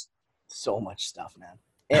things. So much stuff, man.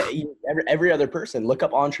 Every other person, look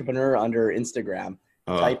up entrepreneur under Instagram.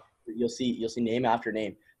 Type, you'll see name after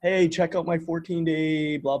name. Hey, check out my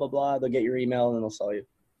 14-day blah, blah, blah. They'll get your email and they'll sell you.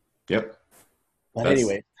 Yep. But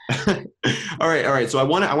anyway. All right. So I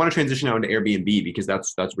want to transition now into Airbnb, because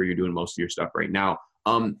that's where you're doing most of your stuff right now.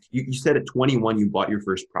 You said at 21 you bought your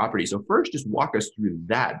first property. So first, just walk us through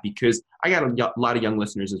that, because I got a lot of young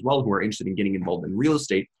listeners as well who are interested in getting involved in real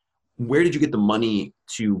estate. Where did you get the money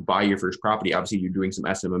to buy your first property? Obviously, you're doing some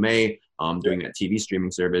SMMA, doing that TV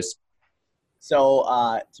streaming service. So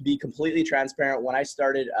to be completely transparent, when I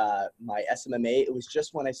started my SMMA, it was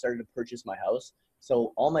just when I started to purchase my house.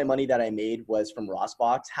 So all my money that I made was from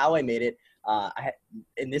Rossbox. How I made it,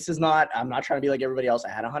 and this is not, I'm not trying to be like everybody else. I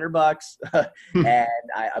had $100 and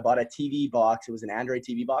I bought a TV box. It was an Android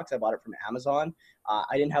TV box. I bought it from Amazon.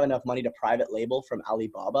 I didn't have enough money to private label from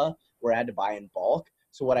Alibaba, where I had to buy in bulk.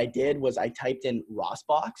 So what I did was I typed in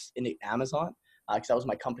Rossbox in Amazon, because that was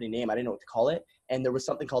my company name. I didn't know what to call it. And there was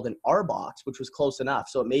something called an R box, which was close enough.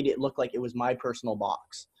 So it made it look like it was my personal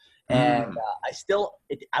box. And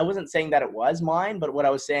I wasn't saying that it was mine, but what I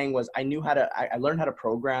was saying was I learned how to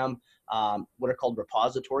program what are called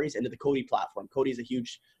repositories into the Kodi platform. Kodi is a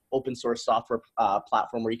huge open source software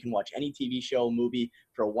platform where you can watch any TV show, movie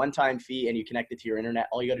for a one-time fee, and you connect it to your internet.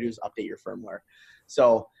 All you got to do is update your firmware.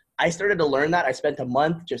 So I started to learn that. I spent a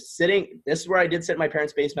month just sitting. This is where I did sit in my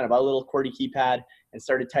parents' basement. I bought a little QWERTY keypad and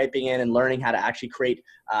started typing in and learning how to actually create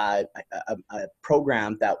a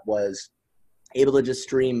program that was able to just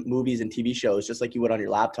stream movies and TV shows just like you would on your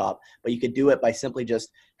laptop, but you could do it by simply just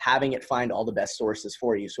having it find all the best sources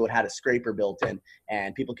for you. So it had a scraper built in,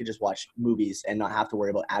 and people could just watch movies and not have to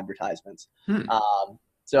worry about advertisements.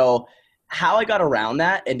 So how I got around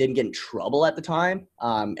that and didn't get in trouble at the time,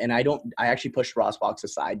 and I actually pushed Rossbox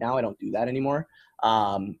aside now. I don't do that anymore.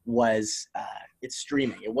 It's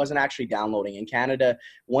streaming. It wasn't actually downloading. In Canada,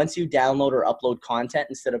 once you download or upload content,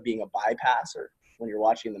 instead of being a bypass or when you're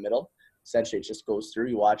watching in the middle, essentially it just goes through,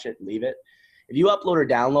 you watch it, leave it. If you upload or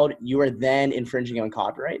download, you are then infringing on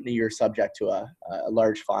copyright, and you're subject to a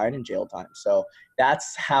large fine and jail time. So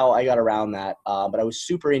that's how I got around that. But I was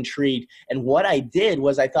super intrigued. And what I did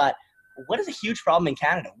was I thought, what is a huge problem in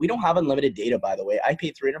Canada? We don't have unlimited data, by the way. I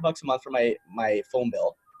pay $300 a month for my phone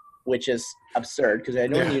bill, which is absurd, because I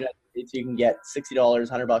know in the United States you can get $60,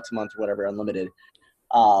 $100 a month or whatever, unlimited.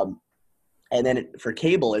 And then for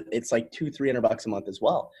cable, it's like $200-$300 a month as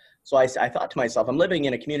well. So I thought to myself, I'm living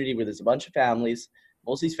in a community where there's a bunch of families.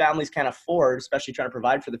 Most of these families can't afford, especially trying to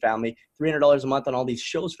provide for the family, $300 a month on all these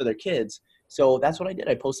shows for their kids. So that's what I did.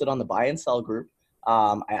 I posted on the buy and sell group.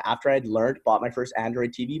 After I'd learned, bought my first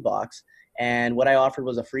Android TV box, and what I offered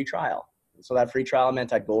was a free trial. So that free trial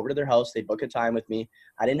meant I'd go over to their house, they'd book a time with me.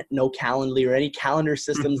 I didn't know Calendly or any calendar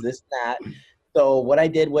systems, this and that. So what I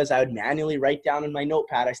did was I would manually write down in my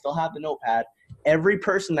notepad, I still have the notepad, every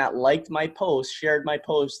person that liked my post, shared my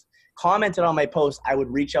post, commented on my post, I would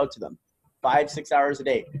reach out to them 5-6 hours a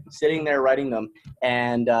day, sitting there writing them.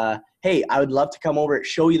 And hey, I would love to come over,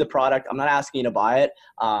 show you the product. I'm not asking you to buy it.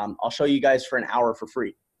 I'll show you guys for an hour for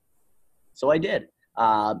free. So I did.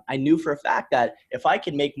 I knew for a fact that if I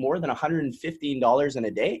could make more than $115 in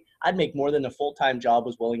a day, I'd make more than the full-time job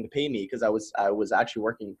was willing to pay me, because I was actually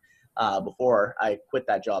working before I quit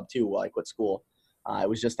that job too. While I quit school, I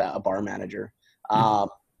was just a bar manager.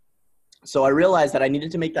 So I realized that I needed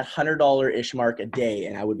to make that $100-ish mark a day,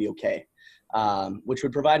 and I would be okay, which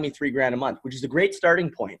would provide me $3,000 a month, which is a great starting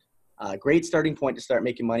point. Great starting point to start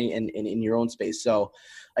making money in your own space. So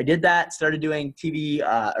I did that, started doing free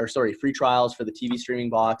trials for the TV streaming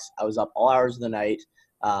box. I was up all hours of the night,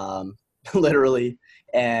 literally.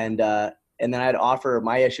 And then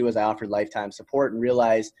my issue was I offered lifetime support and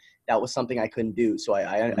realized that was something I couldn't do. So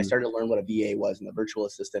I started to learn what a VA was, and the virtual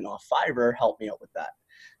assistant off Fiverr helped me out with that.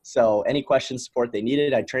 So any questions, support they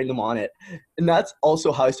needed, I trained them on it. And that's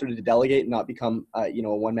also how I started to delegate and not become, a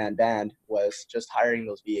one-man band, was just hiring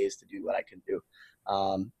those VAs to do what I could do.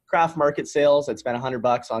 Craft market sales, I'd spend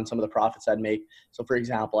 $100 on some of the profits I'd make. So for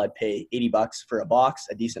example, I'd pay $80 for a box,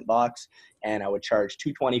 a decent box, and I would charge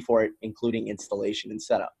 $220 for it, including installation and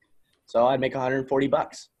setup. So I'd make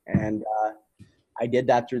 $140. And I did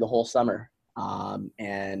that through the whole summer.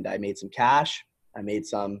 And I made some cash.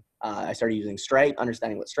 I started using Stripe,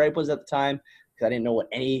 understanding what Stripe was at the time, because I didn't know what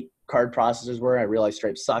any card processors were. I realized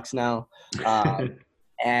Stripe sucks now.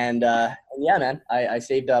 And yeah, man, I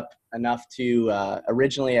saved up enough to,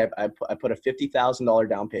 originally I put a $50,000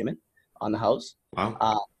 down payment on the house.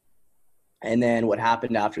 Wow. And then what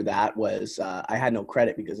happened after that was I had no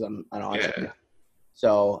credit because I'm an entrepreneur. Yeah.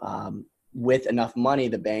 So with enough money,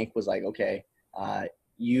 the bank was like, okay,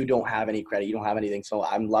 you don't have any credit, you don't have anything. So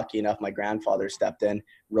I'm lucky enough, my grandfather stepped in,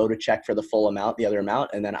 wrote a check for the full amount, the other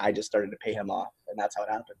amount, and then I just started to pay him off. And that's how it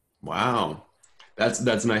happened. Wow. That's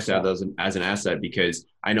nice to have those as an asset, because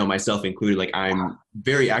I know myself included, like I'm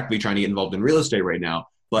very actively trying to get involved in real estate right now,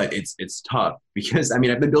 but it's tough because I've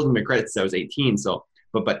been building my credit since I was 18. So,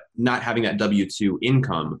 but not having that W-2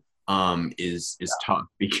 income is tough,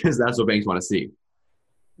 because that's what banks want to see.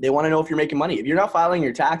 They want to know if you're making money. If you're not filing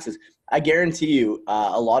your taxes, I guarantee you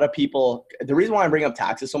a lot of people, the reason why I bring up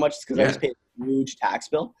taxes so much is because I just paid a huge tax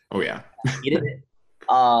bill. Oh yeah. I hated it.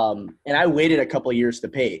 And I waited a couple of years to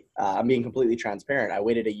pay. I'm being completely transparent. I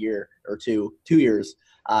waited a year or 2 years,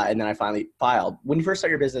 and then I finally filed. When you first start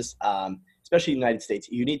your business, especially in the United States,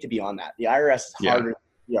 you need to be on that. The IRS is harder than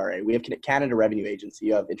the CRA. We have Canada Revenue Agency.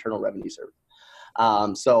 You have Internal Revenue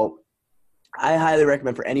Service. So I highly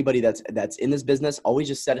recommend for anybody that's in this business, always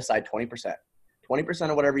just set aside 20%. 20%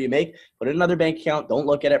 of whatever you make, put it in another bank account. Don't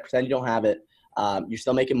look at it. Pretend you don't have it. You're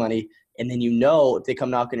still making money. And then if they come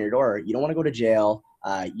knock on your door, you don't want to go to jail.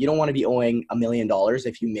 You don't want to be owing $1 million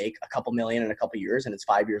if you make a couple million in a couple years and it's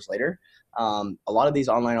 5 years later. A lot of these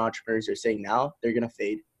online entrepreneurs are saying now they're going to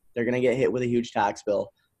fade. They're going to get hit with a huge tax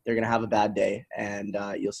bill. They're going to have a bad day, and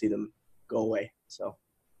you'll see them go away. So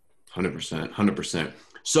 100%.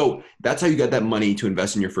 So that's how you got that money to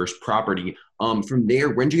invest in your first property. From there,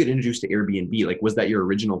 when did you get introduced to Airbnb? Like, was that your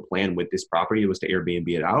original plan with this property, was to Airbnb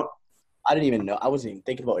it out? I didn't even know. I wasn't even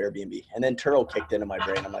thinking about Airbnb. And then Turo kicked into my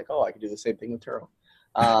brain. I'm like, oh, I could do the same thing with Turo.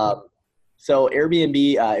 So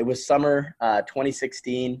Airbnb, it was summer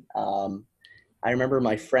 2016. I remember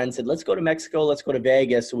my friend said, let's go to Mexico. Let's go to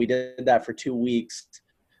Vegas. So we did that for 2 weeks.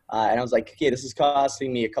 And I was like, okay, this is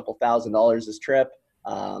costing me a couple $1,000s this trip.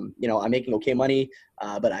 I'm making okay money,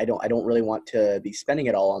 but I don't really want to be spending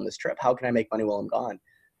it all on this trip. How can I make money while I'm gone?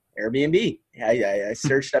 Airbnb. I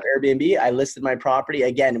searched up Airbnb. I listed my property.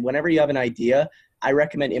 Again, whenever you have an idea, I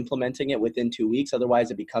recommend implementing it within 2 weeks.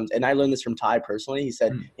 Otherwise it becomes, and I learned this from Ty personally. He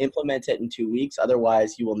said, implement it in 2 weeks.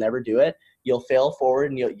 Otherwise you will never do it. You'll fail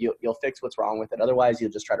forward and you'll fix what's wrong with it. Otherwise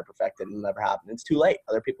you'll just try to perfect it and it'll never happen. It's too late.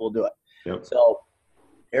 Other people will do it. Yep. So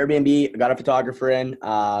Airbnb, I got a photographer in,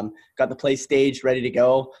 got the place staged, ready to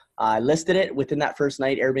go. I listed it. Within that first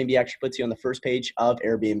night, Airbnb actually puts you on the first page of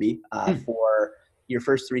Airbnb for your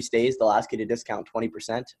first 3 stays. They'll ask you to discount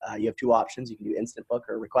 20%. You have 2 options. You can do instant book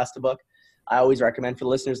or request a book. I always recommend for the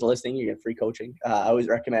listeners listening, you get free coaching. I always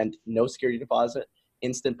recommend no security deposit.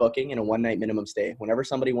 instant booking and a 1-night minimum stay. Whenever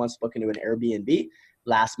somebody wants to book into an Airbnb,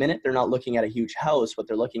 last minute, they're not looking at a huge house. What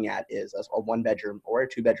they're looking at is a 1-bedroom or a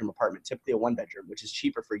 2-bedroom apartment, typically a 1-bedroom, which is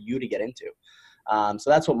cheaper for you to get into. So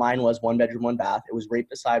that's what mine was, 1-bedroom, 1-bath. It was right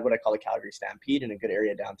beside what I call the Calgary Stampede, in a good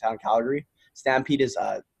area downtown Calgary. Stampede is,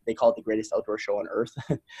 they call it the greatest outdoor show on earth.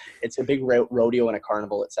 It's a big rodeo and a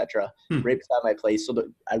carnival, etc. Right beside my place. So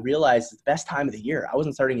I realized it's the best time of the year. I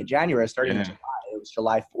wasn't starting in January. I started in July. It was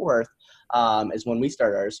July 4th is when we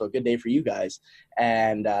started ours. So a good day for you guys.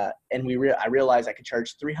 And I realized I could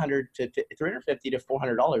charge $350 to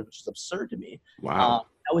 $400, which is absurd to me. Wow.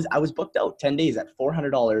 I was booked out 10 days at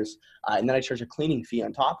 $400. And then I charged a cleaning fee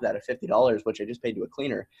on top of that of $50, which I just paid to a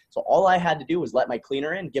cleaner. So all I had to do was let my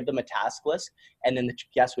cleaner in, give them a task list, and then the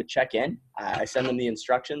guest would check in. I send them the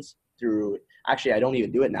instructions through, actually, I don't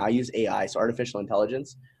even do it now. I use AI, so artificial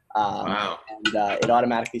intelligence. Wow. And it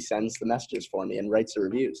automatically sends the messages for me and writes the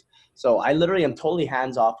reviews. So I literally am totally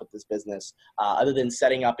hands-off with this business, other than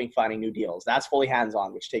setting up and finding new deals. That's fully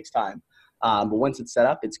hands-on, which takes time. But once it's set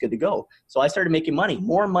up, it's good to go. So I started making money,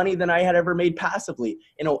 more money than I had ever made passively.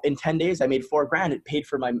 In 10 days, I made $4,000. It paid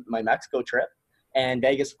for my Mexico trip. And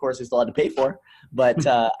Vegas, of course, I still had to pay for. But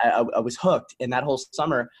I was hooked. And that whole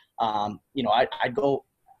summer, I'd go.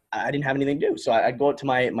 I didn't have anything to do. So I'd go out to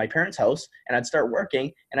my parents' house and I'd start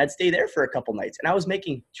working and I'd stay there for a couple nights. And I was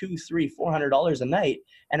making $200, $300, $400 a night.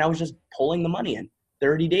 And I was just pulling the money in.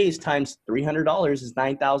 30 days times $300 is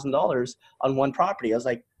 $9,000 on one property. I was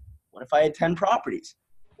like, what if I had 10 properties?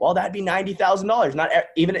 Well, that'd be $90,000. Not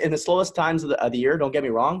even in the slowest times of the year. Don't get me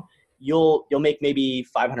wrong. You'll make maybe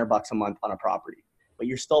 $500 a month on a property, but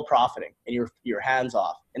you're still profiting and you're hands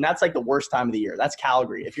off. And that's like the worst time of the year. That's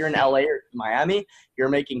Calgary. If you're in LA or Miami, you're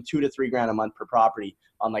making $2,000 to $3,000 a month per property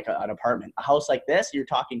on like an apartment. A house like this, you're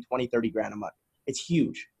talking $20,000, $30,000 a month. It's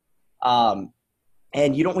huge.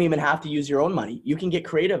 And you don't even have to use your own money. You can get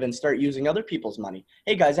creative and start using other people's money.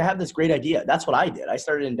 Hey guys, I have this great idea. That's what I did. I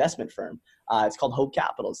started an investment firm. It's called Hope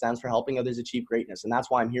Capital. It stands for Helping Others Achieve Greatness. And that's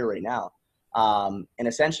why I'm here right now. And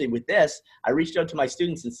essentially with this, I reached out to my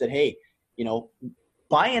students and said, hey,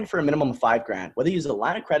 buy in for a minimum of $5,000, whether you use a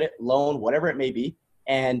line of credit, loan, whatever it may be.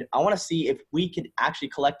 And I want to see if we could actually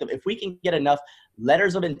collect them, if we can get enough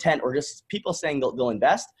letters of intent or just people saying they'll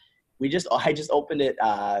invest. I just opened it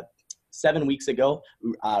 7 weeks ago,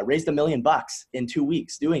 raised $1 million in 2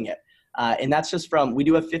 weeks doing it. And that's just we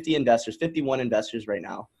do have 51 investors right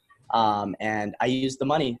now. And I use the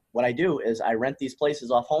money. What I do is I rent these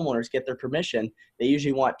places off homeowners, get their permission. They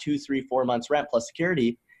usually want 2, 3, 4 months rent plus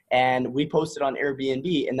security. And we post it on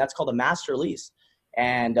Airbnb, and that's called a master lease.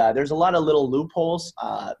 And there's a lot of little loopholes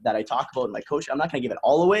that I talk about in my coach. I'm not going to give it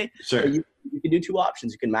all away. Sure. You can do 2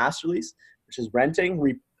 options. You can master lease, which is renting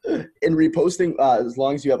and reposting as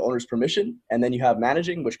long as you have owner's permission. And then you have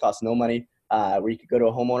managing, which costs no money, where you could go to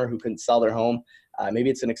a homeowner who couldn't sell their home. Maybe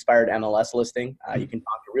it's an expired MLS listing. You can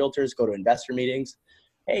talk to realtors, go to investor meetings.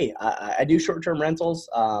 Hey, I do short-term rentals.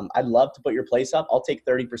 I'd love to put your place up. I'll take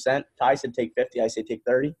 30%. Ty said take 50. I say take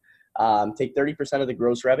 30. Take 30% of the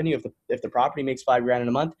gross revenue. If the property makes $5,000 in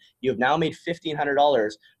a month, you have now made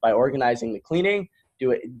 $1,500 by organizing the cleaning,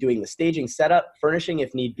 doing the staging, setup, furnishing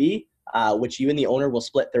if need be, which you and the owner will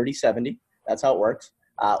split 30-70. That's how it works.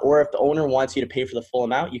 Or if the owner wants you to pay for the full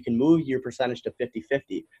amount, you can move your percentage to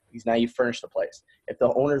 50-50 because now you furnish the place. If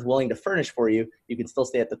the owner is willing to furnish for you, you can still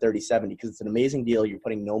stay at the 30-70 because it's an amazing deal. You're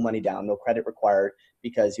putting no money down, no credit required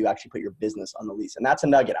because you actually put your business on the lease. And that's a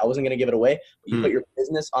nugget. I wasn't going to give it away, but you put your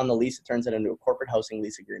business on the lease. It turns it into a corporate housing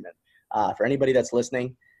lease agreement. For anybody that's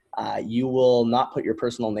listening, you will not put your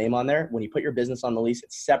personal name on there. When you put your business on the lease,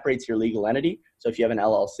 it separates your legal entity. So if you have an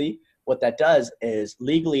LLC, what that does is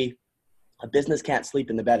legally, a business can't sleep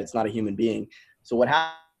in the bed. It's not a human being. So what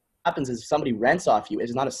happens is if somebody rents off you, it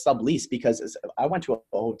is not a sublease because I went to a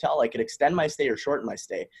hotel, I could extend my stay or shorten my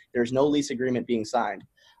stay. There's no lease agreement being signed.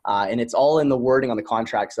 And it's all in the wording on the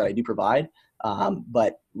contracts that I do provide.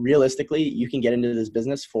 But realistically, you can get into this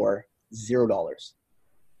business for $0.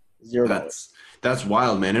 $0. That's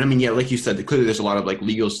wild, man. And I mean, yeah, like you said, clearly there's a lot of like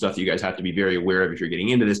legal stuff you guys have to be very aware of if you're getting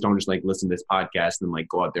into this. Don't just like listen to this podcast and like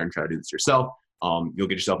go out there and try to do this yourself. You'll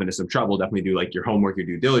get yourself into some trouble. Definitely do like your homework, your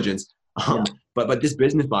due diligence. But this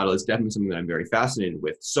business model is definitely something that I'm very fascinated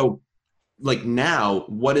with. So like now,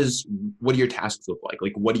 what do your tasks look like?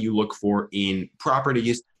 Like, what do you look for in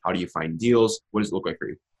properties? How do you find deals? What does it look like for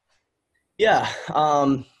you? Yeah.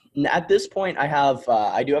 At this point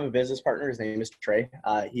I do have a business partner. His name is Trey.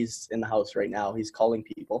 He's in the house right now. He's calling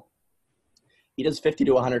people. He does 50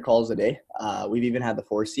 to 100 calls a day. We've even had the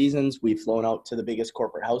Four Seasons. We've flown out to the biggest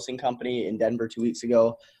corporate housing company in Denver 2 weeks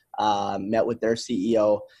ago, met with their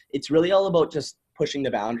CEO. It's really all about just pushing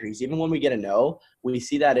the boundaries. Even when we get a no, we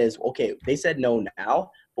see that as, okay, they said no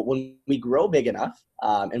now, but when we grow big enough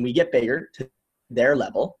and we get bigger to their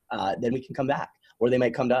level, then we can come back, or they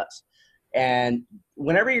might come to us. And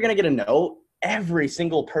whenever you're going to get a no, every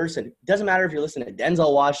single person, doesn't matter if you're listening to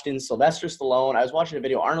Denzel Washington, Sylvester Stallone, I was watching a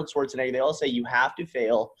video, Arnold Schwarzenegger, they all say you have to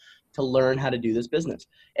fail to learn how to do this business.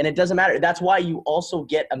 And it doesn't matter. That's why you also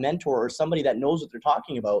get a mentor or somebody that knows what they're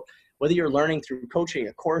talking about, whether you're learning through coaching,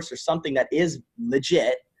 a course, or something that is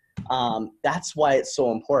legit. That's why it's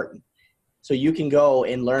so important. So you can go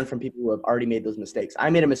and learn from people who have already made those mistakes. I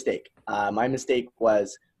made a mistake. My mistake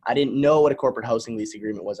was I didn't know what a corporate housing lease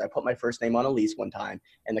agreement was. I put my first name on a lease one time,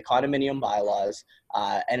 and the condominium bylaws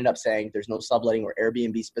ended up saying there's no subletting, or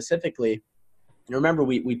Airbnb specifically. And remember,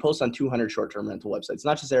 we post on 200 short-term rental websites,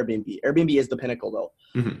 not just Airbnb. Airbnb is the pinnacle, though.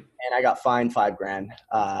 Mm-hmm. And I got fined $5,000.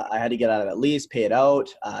 I had to get out of that lease, pay it out.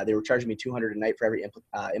 They were charging me $200 a night for every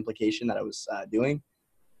implication that I was doing,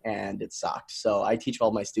 and it sucked. So I teach all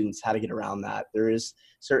my students how to get around that. There is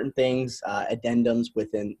certain things, addendums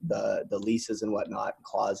within the leases and whatnot,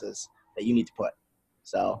 clauses that you need to put.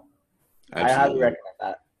 So absolutely. I highly recommend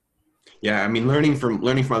that. Yeah, I mean, learning from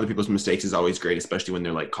other people's mistakes is always great, especially when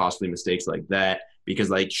they're like costly mistakes like that. Because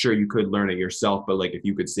like, sure, you could learn it yourself, but like if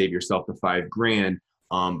you could save yourself the $5,000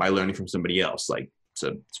 by learning from somebody else, like it's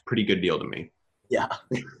a pretty good deal to me. Yeah.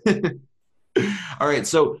 All right.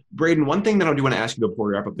 So Braden, one thing that I do want to ask you before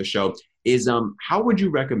we wrap up the show is how would you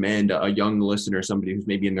recommend a young listener, somebody who's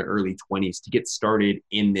maybe in their early 20s, to get started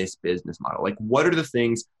in this business model? Like, what are the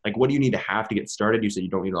things, like, what do you need to have to get started? You said you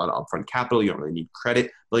don't need a lot of upfront capital. You don't really need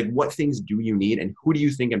credit. But like, what things do you need? And who do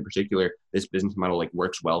you think in particular this business model like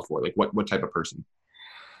works well for? Like what type of person?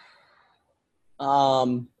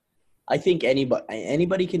 I think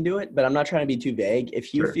anybody can do it, but I'm not trying to be too vague.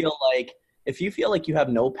 If you feel like you have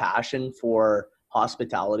no passion for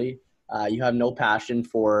hospitality, you have no passion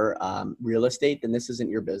for real estate, then this isn't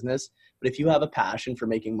your business. But if you have a passion for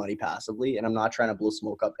making money passively, and I'm not trying to blow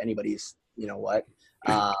smoke up anybody's,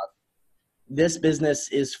 this business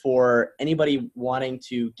is for anybody wanting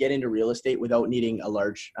to get into real estate without needing a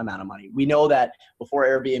large amount of money. We know that before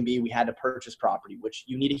Airbnb, we had to purchase property, which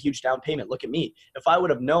you need a huge down payment. Look at me. If I would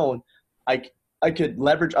have known I could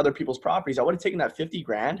leverage other people's properties, I would have taken that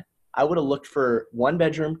 $50,000. I would have looked for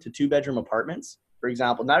 1-bedroom to 2-bedroom apartments, for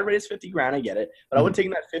example. Not everybody has $50,000, I get it, but I would have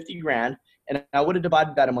taken that $50,000 and I would have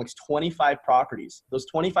divided that amongst 25 properties. Those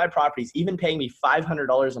 25 properties, even paying me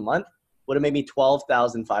 $500 a month, would have made me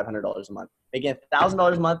 $12,500 a month. Making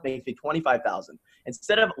 $1,000 a month makes me $25,000.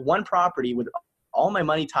 Instead of one property with all my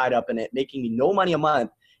money tied up in it, making me no money a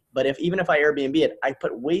month, but even if I Airbnb it, I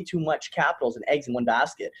put way too much capitals and eggs in one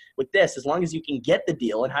basket. With this, as long as you can get the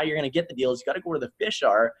deal, and how you're going to get the deal is you got to go where the fish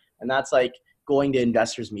are, and that's like going to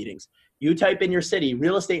investors meetings. You type in your city,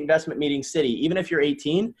 real estate investment meeting city. Even if you're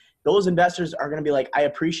 18, those investors are going to be like, I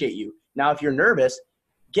appreciate you. Now, if you're nervous,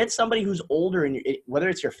 get somebody who's older, and whether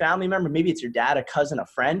it's your family member, maybe it's your dad, a cousin, a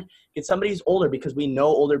friend. Get somebody who's older, because we know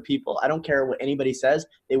older people, I don't care what anybody says,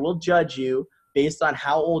 they will judge you based on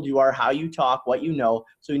how old you are, how you talk, what you know.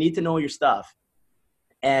 So you need to know your stuff.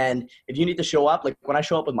 And if you need to show up, like when I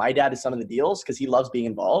show up with my dad to some of the deals, because he loves being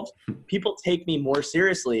involved, people take me more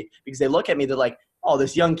seriously because they look at me, they're like, oh,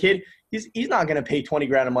 this young kid, he's not going to pay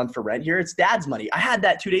 $20,000 a month for rent here. It's dad's money. I had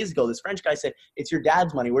that 2 days ago. This French guy said, it's your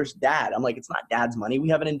dad's money. Where's dad? I'm like, it's not dad's money. We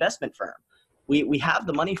have an investment firm. We have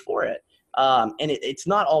the money for it. And it's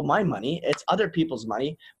not all my money. It's other people's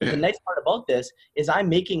money. But the nice part about this is I'm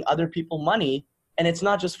making other people money, and it's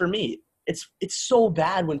not just for me. It's so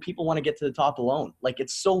bad when people want to get to the top alone. Like,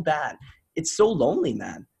 it's so bad. It's so lonely,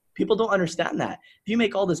 man. People don't understand that. If you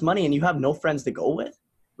make all this money and you have no friends to go with,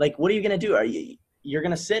 like, what are you going to do? You're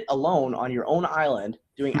going to sit alone on your own island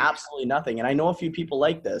doing absolutely nothing. And I know a few people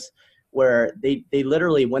like this where they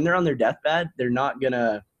literally, when they're on their deathbed, they're not going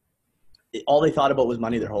to, all they thought about was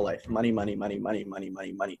money their whole life. Money, money, money, money, money,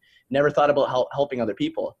 money, money. Never thought about helping other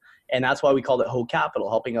people. And that's why we called it Ho Capital,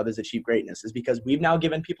 helping others achieve greatness, is because we've now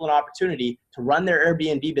given people an opportunity to run their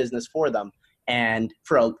Airbnb business for them, and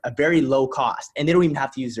for a very low cost. And they don't even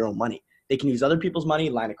have to use their own money. They can use other people's money,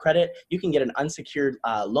 line of credit. You can get an unsecured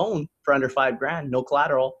loan for under $5,000, no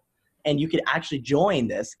collateral. And you could actually join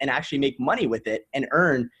this and actually make money with it and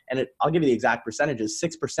earn, and I'll give you the exact percentages,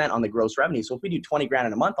 6% on the gross revenue. So if we do $20,000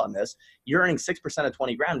 in a month on this, you're earning 6% of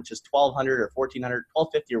 $20,000, which is $1,200 or $1,400,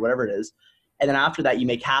 $1,250 or whatever it is. And then after that, you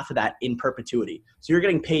make half of that in perpetuity. So you're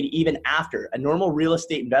getting paid even after. A normal real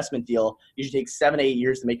estate investment deal usually takes 7 to 8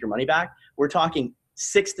 years to make your money back. We're talking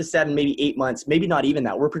 6 to 7, maybe 8 months, maybe not even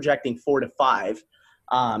that. We're projecting 4 to 5.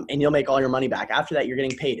 And you'll make all your money back. After that, you're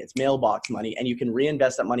getting paid. It's mailbox money, and you can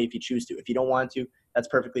reinvest that money if you choose to. If you don't want to, that's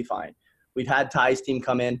perfectly fine. We've had Ty's team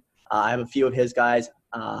come in. I have a few of his guys.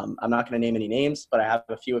 I'm not going to name any names, but I have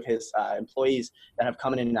a few of his employees that have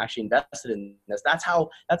come in and actually invested in this. That's how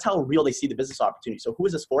real they see the business opportunity. So who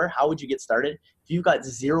is this for? How would you get started? If you've got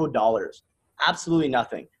 $0, absolutely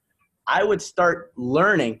nothing, I would start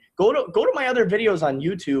learning. Go to my other videos on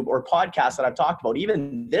YouTube or podcasts that I've talked about,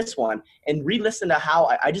 even this one, and re-listen to how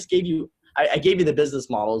I just gave you. I gave you the business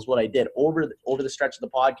model is what I did over the stretch of the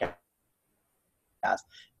podcast.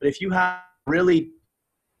 But if you have really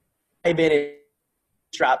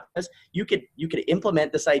strap this, you could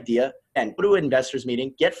implement this idea and go to an investors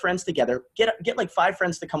meeting, get friends together, get like 5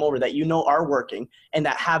 friends to come over that you know are working and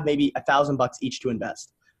that have maybe $1,000 each to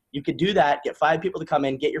invest. You could do that, get 5 people to come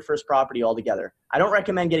in, get your first property all together. I don't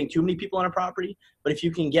recommend getting too many people on a property, but if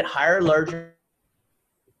you can get higher, larger,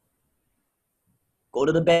 go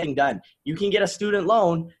to the bank, done. You can get a student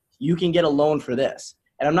loan, you can get a loan for this.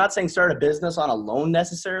 And I'm not saying start a business on a loan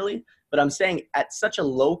necessarily, but I'm saying at such a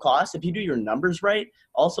low cost, if you do your numbers right.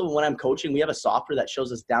 Also, when I'm coaching, we have a software that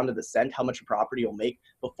shows us down to the cent how much a property will make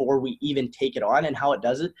before we even take it on. And how it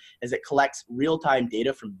does it is it collects real-time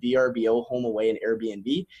data from VRBO, HomeAway, and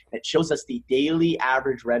Airbnb. And it shows us the daily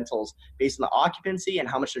average rentals based on the occupancy and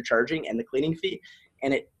how much they're charging and the cleaning fee.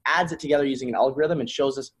 And it adds it together using an algorithm and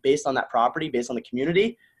shows us based on that property, based on the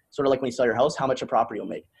community, sort of like when you sell your house, how much a property will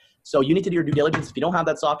make. So you need to do your due diligence. If you don't have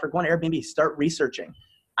that software, go on Airbnb, start researching.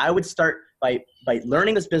 I would start by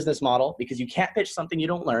learning this business model, because you can't pitch something you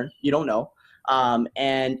don't know.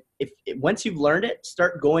 And once you've learned it,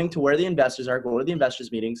 start going to where the investors are, go to the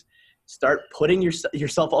investors meetings, start putting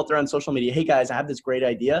yourself out there on social media. Hey guys, I have this great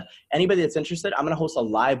idea. Anybody that's interested, I'm going to host a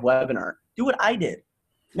live webinar. Do what I did.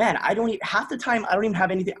 Man, half the time, I don't even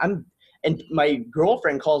have anything. And my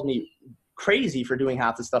girlfriend calls me crazy for doing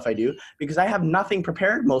half the stuff I do because I have nothing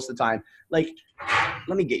prepared most of the time. Like,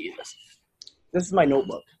 let me get you this. This is my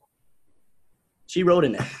notebook. She wrote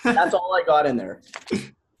in it. That's all I got in there.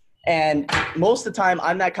 And most of the time,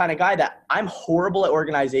 I'm that kind of guy that I'm horrible at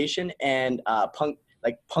organization and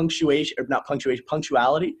punctuality.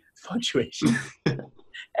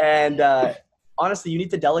 And honestly, you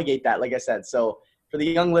need to delegate that, like I said. So for the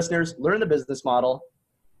young listeners, learn the business model,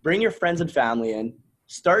 bring your friends and family in,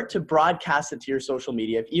 start to broadcast it to your social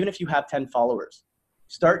media, even if you have 10 followers.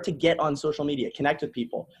 Start to get on social media, connect with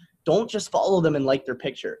people. Don't just follow them and like their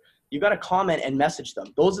picture. You got to comment and message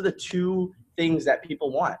them. Those are the 2 things that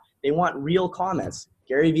people want. They want real comments.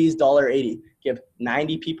 Gary V's $1.80. Give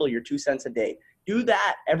 90 people your 2 cents a day. Do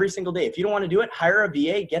that every single day. If you don't want to do it, hire a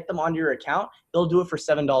VA, get them onto your account. They'll do it for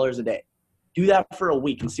 $7 a day. Do that for a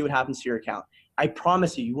week and see what happens to your account. I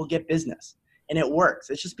promise you, you will get business. And it works.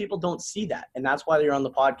 It's just people don't see that. And that's why they're on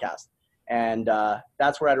the podcast. And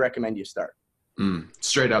that's where I'd recommend you start.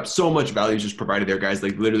 Straight up. So much value is just provided there, guys.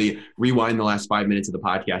 Like literally rewind the last 5 minutes of the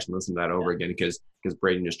podcast and listen to that over again because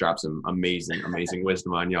Braden just dropped some amazing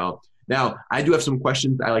wisdom on y'all. Now, I do have some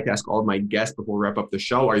questions I like to ask all of my guests before we wrap up the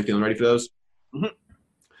show. Are you feeling ready for those? Mm-hmm.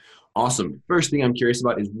 Awesome. First thing I'm curious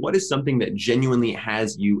about is what is something that genuinely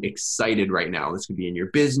has you excited right now? This could be in your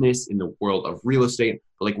business, in the world of real estate,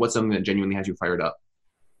 but like what's something that genuinely has you fired up?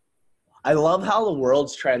 I love how the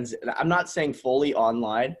world's I'm not saying fully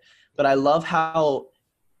online, but I love how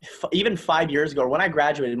even 5 years ago, or when I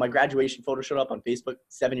graduated, my graduation photo showed up on Facebook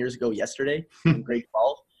 7 years ago yesterday in grade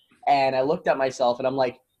 12. And I looked at myself and I'm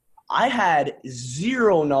like, I had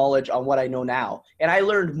zero knowledge on what I know now. And I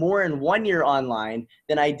learned more in 1 year online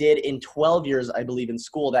than I did in 12 years, I believe, in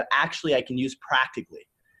school that actually I can use practically.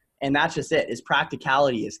 And that's just it, is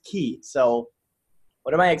practicality is key. So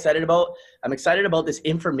what am I excited about? I'm excited about this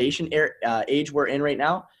information age we're in right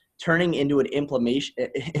now, turning into an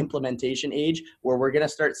implementation age where we're going to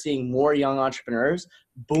start seeing more young entrepreneurs,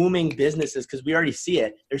 booming businesses, because we already see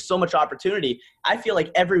it. There's so much opportunity. I feel like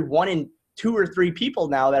every 1 in 2 or 3 people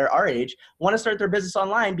now that are our age want to start their business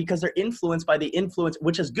online because they're influenced by the influence,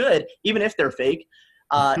 which is good, even if they're fake,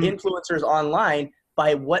 influencers online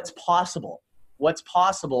by what's possible. What's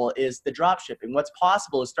possible is the drop shipping. What's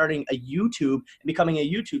possible is starting a YouTube and becoming a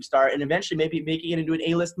YouTube star and eventually maybe making it into an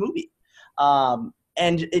A-list movie.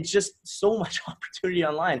 And it's just so much opportunity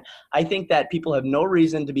online. I think that people have no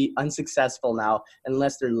reason to be unsuccessful now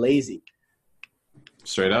unless they're lazy.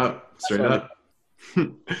 Straight up.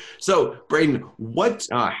 So, Braden, what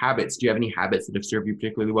habits, do you have any habits that have served you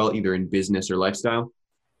particularly well, either in business or lifestyle?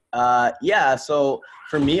 Yeah. So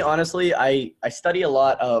for me, honestly, I study a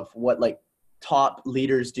lot of what like top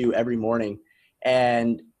leaders do every morning.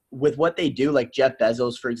 And with what they do, like Jeff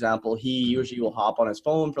Bezos, for example, he usually will hop on his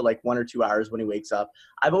phone for like 1 or 2 hours when he wakes up.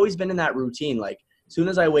 I've always been in that routine, like As soon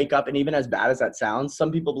as I wake up, and even as bad as that sounds,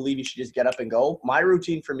 some people believe you should just get up and go. My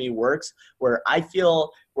routine for me works where I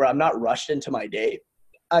feel where I'm not rushed into my day.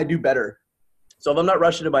 I do better. So if I'm not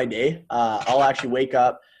rushed into my day, I'll actually wake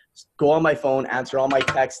up, go on my phone, answer all my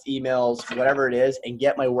text, emails, whatever it is, and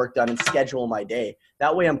get my work done and schedule my day.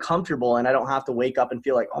 That way I'm comfortable and I don't have to wake up and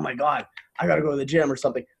feel like, oh my God, I got to go to the gym or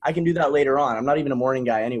something. I can do that later on. I'm not even a morning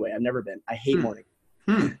guy anyway. I've never been. I hate morning.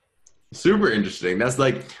 Super interesting. That's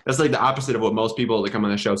like the opposite of what most people that come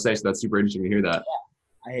on the show say. So that's super interesting to hear that.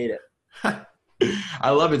 Yeah, I hate it. I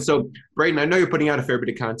love it. So, Braden, I know you're putting out a fair bit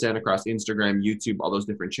of content across Instagram, YouTube, all those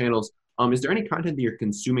different channels. Is there any content that you're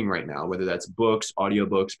consuming right now, whether that's books,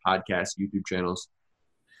 audiobooks, podcasts, YouTube channels?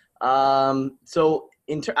 So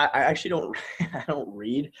I actually don't I don't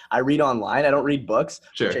read. I read online. I don't read books.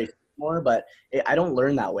 Sure. Which I more, but I don't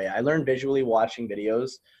learn that way. I learn visually watching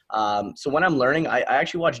videos. So when I'm learning, I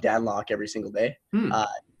actually watch Dan Lok every single day.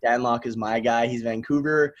 Dan Lok is my guy. He's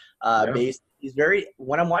Vancouver based.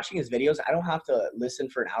 When I'm watching his videos, I don't have to listen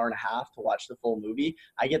for an hour and a half to watch the full movie.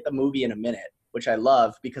 I get the movie in a minute, which I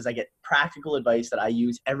love because I get practical advice that I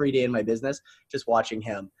use every day in my business just watching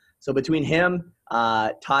him. So between him,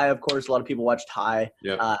 Ty, of course, a lot of people watch Ty.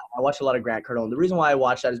 Yep. I watch a lot of Grant Cardone. The reason why I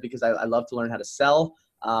watch that is because I love to learn how to sell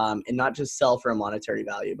and not just sell for a monetary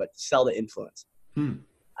value, but sell to influence.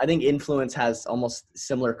 I think influence has almost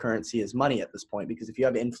similar currency as money at this point, because if you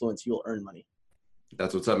have influence, you'll earn money.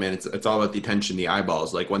 That's what's up, man. It's all about the attention, the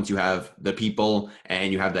eyeballs. Like once you have the people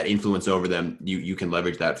and you have that influence over them, you can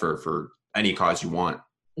leverage that for any cause you want.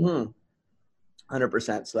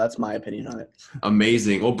 100%. So that's my opinion on it.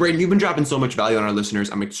 Amazing. Well, Braden, you've been dropping so much value on our listeners.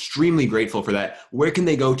 I'm extremely grateful for that. Where can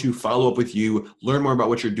they go to follow up with you, learn more about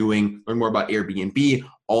what you're doing, learn more about Airbnb,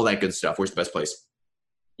 all that good stuff? Where's the best place?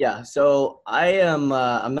 Yeah, so I'm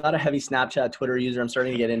not a heavy Snapchat, Twitter user. I'm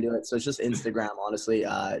starting to get into it. So it's just Instagram, honestly.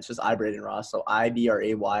 It's just iBraydonRoss. So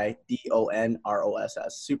IBRAYDONROSS.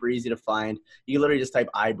 Super easy to find. You can literally just type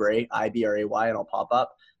iBray, IBRAY, and I'll pop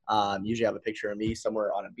up. Usually I have a picture of me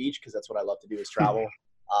somewhere on a beach because that's what I love to do is travel.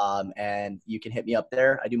 And you can hit me up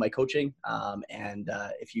there. I do my coaching. And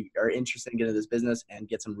if you are interested in getting into this business and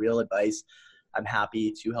get some real advice, I'm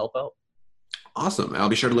happy to help out. Awesome. I'll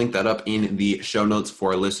be sure to link that up in the show notes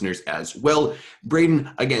for our listeners as well. Braden,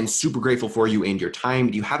 again, super grateful for you and your time.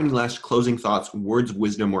 Do you have any last closing thoughts, words of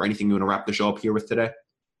wisdom, or anything you want to wrap the show up here with today?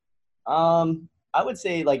 I would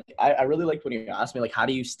say, like, I really liked when you asked me, like, how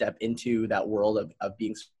do you step into that world of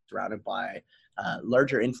being surrounded by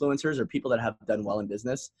larger influencers or people that have done well in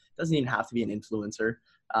business? It doesn't even have to be an influencer.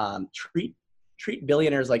 Treat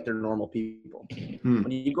billionaires like they're normal people. When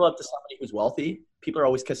you go up to somebody who's wealthy, people are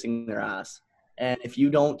always kissing their ass. And if you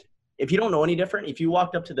don't know any different, if you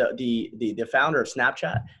walked up to the founder of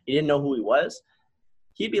Snapchat, you didn't know who he was,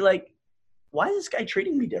 he'd be like, why is this guy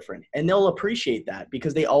treating me different? And they'll appreciate that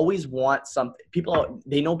because they always want something.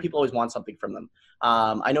 They know people always want something from them.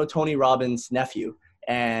 I know Tony Robbins' nephew,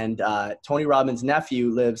 and Tony Robbins' nephew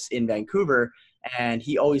lives in Vancouver, and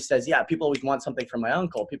he always says, yeah, people always want something from my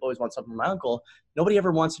uncle. People always want something from my uncle. Nobody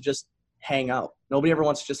ever wants to just hang out. Nobody ever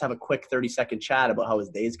wants to just have a quick 30-second chat about how his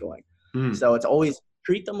day's going. So it's always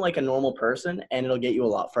treat them like a normal person, and it'll get you a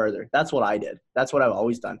lot further. That's what I did. That's what I've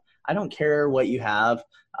always done. I don't care what you have.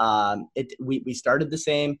 We started the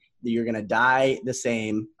same. You're going to die the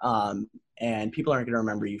same. And people aren't going to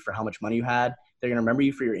remember you for how much money you had. They're going to remember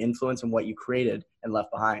you for your influence and what you created and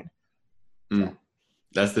left behind. So.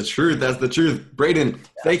 That's the truth. That's the truth. Braden,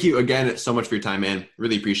 thank you again so much for your time, man.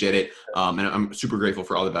 Really appreciate it. And I'm super grateful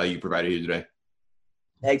for all the value you provided here today.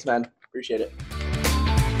 Thanks, man. Appreciate it.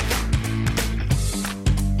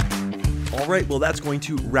 All right, well, that's going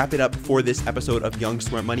to wrap it up for this episode of Young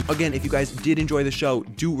Smart Money. Again, if you guys did enjoy the show,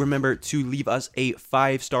 do remember to leave us a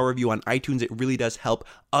 5-star review on iTunes. It really does help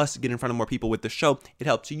us get in front of more people with the show. It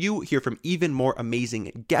helps you hear from even more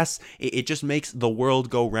amazing guests. It just makes the world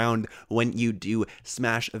go round when you do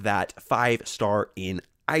smash that 5-star in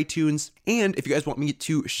iTunes. And if you guys want me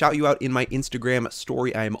to shout you out in my Instagram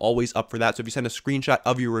story, I am always up for that. So if you send a screenshot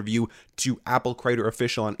of your review to Apple Creator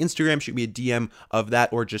Official on Instagram, shoot me a DM of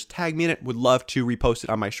that or just tag me in it. Would love to repost it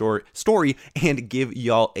on my short story and give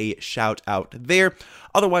y'all a shout out there.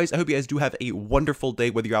 Otherwise, I hope you guys do have a wonderful day,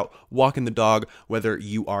 whether you're out walking the dog, whether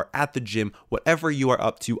you are at the gym, whatever you are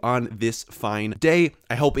up to on this fine day.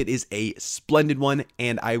 I hope it is a splendid one,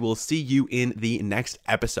 and I will see you in the next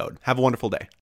episode. Have a wonderful day.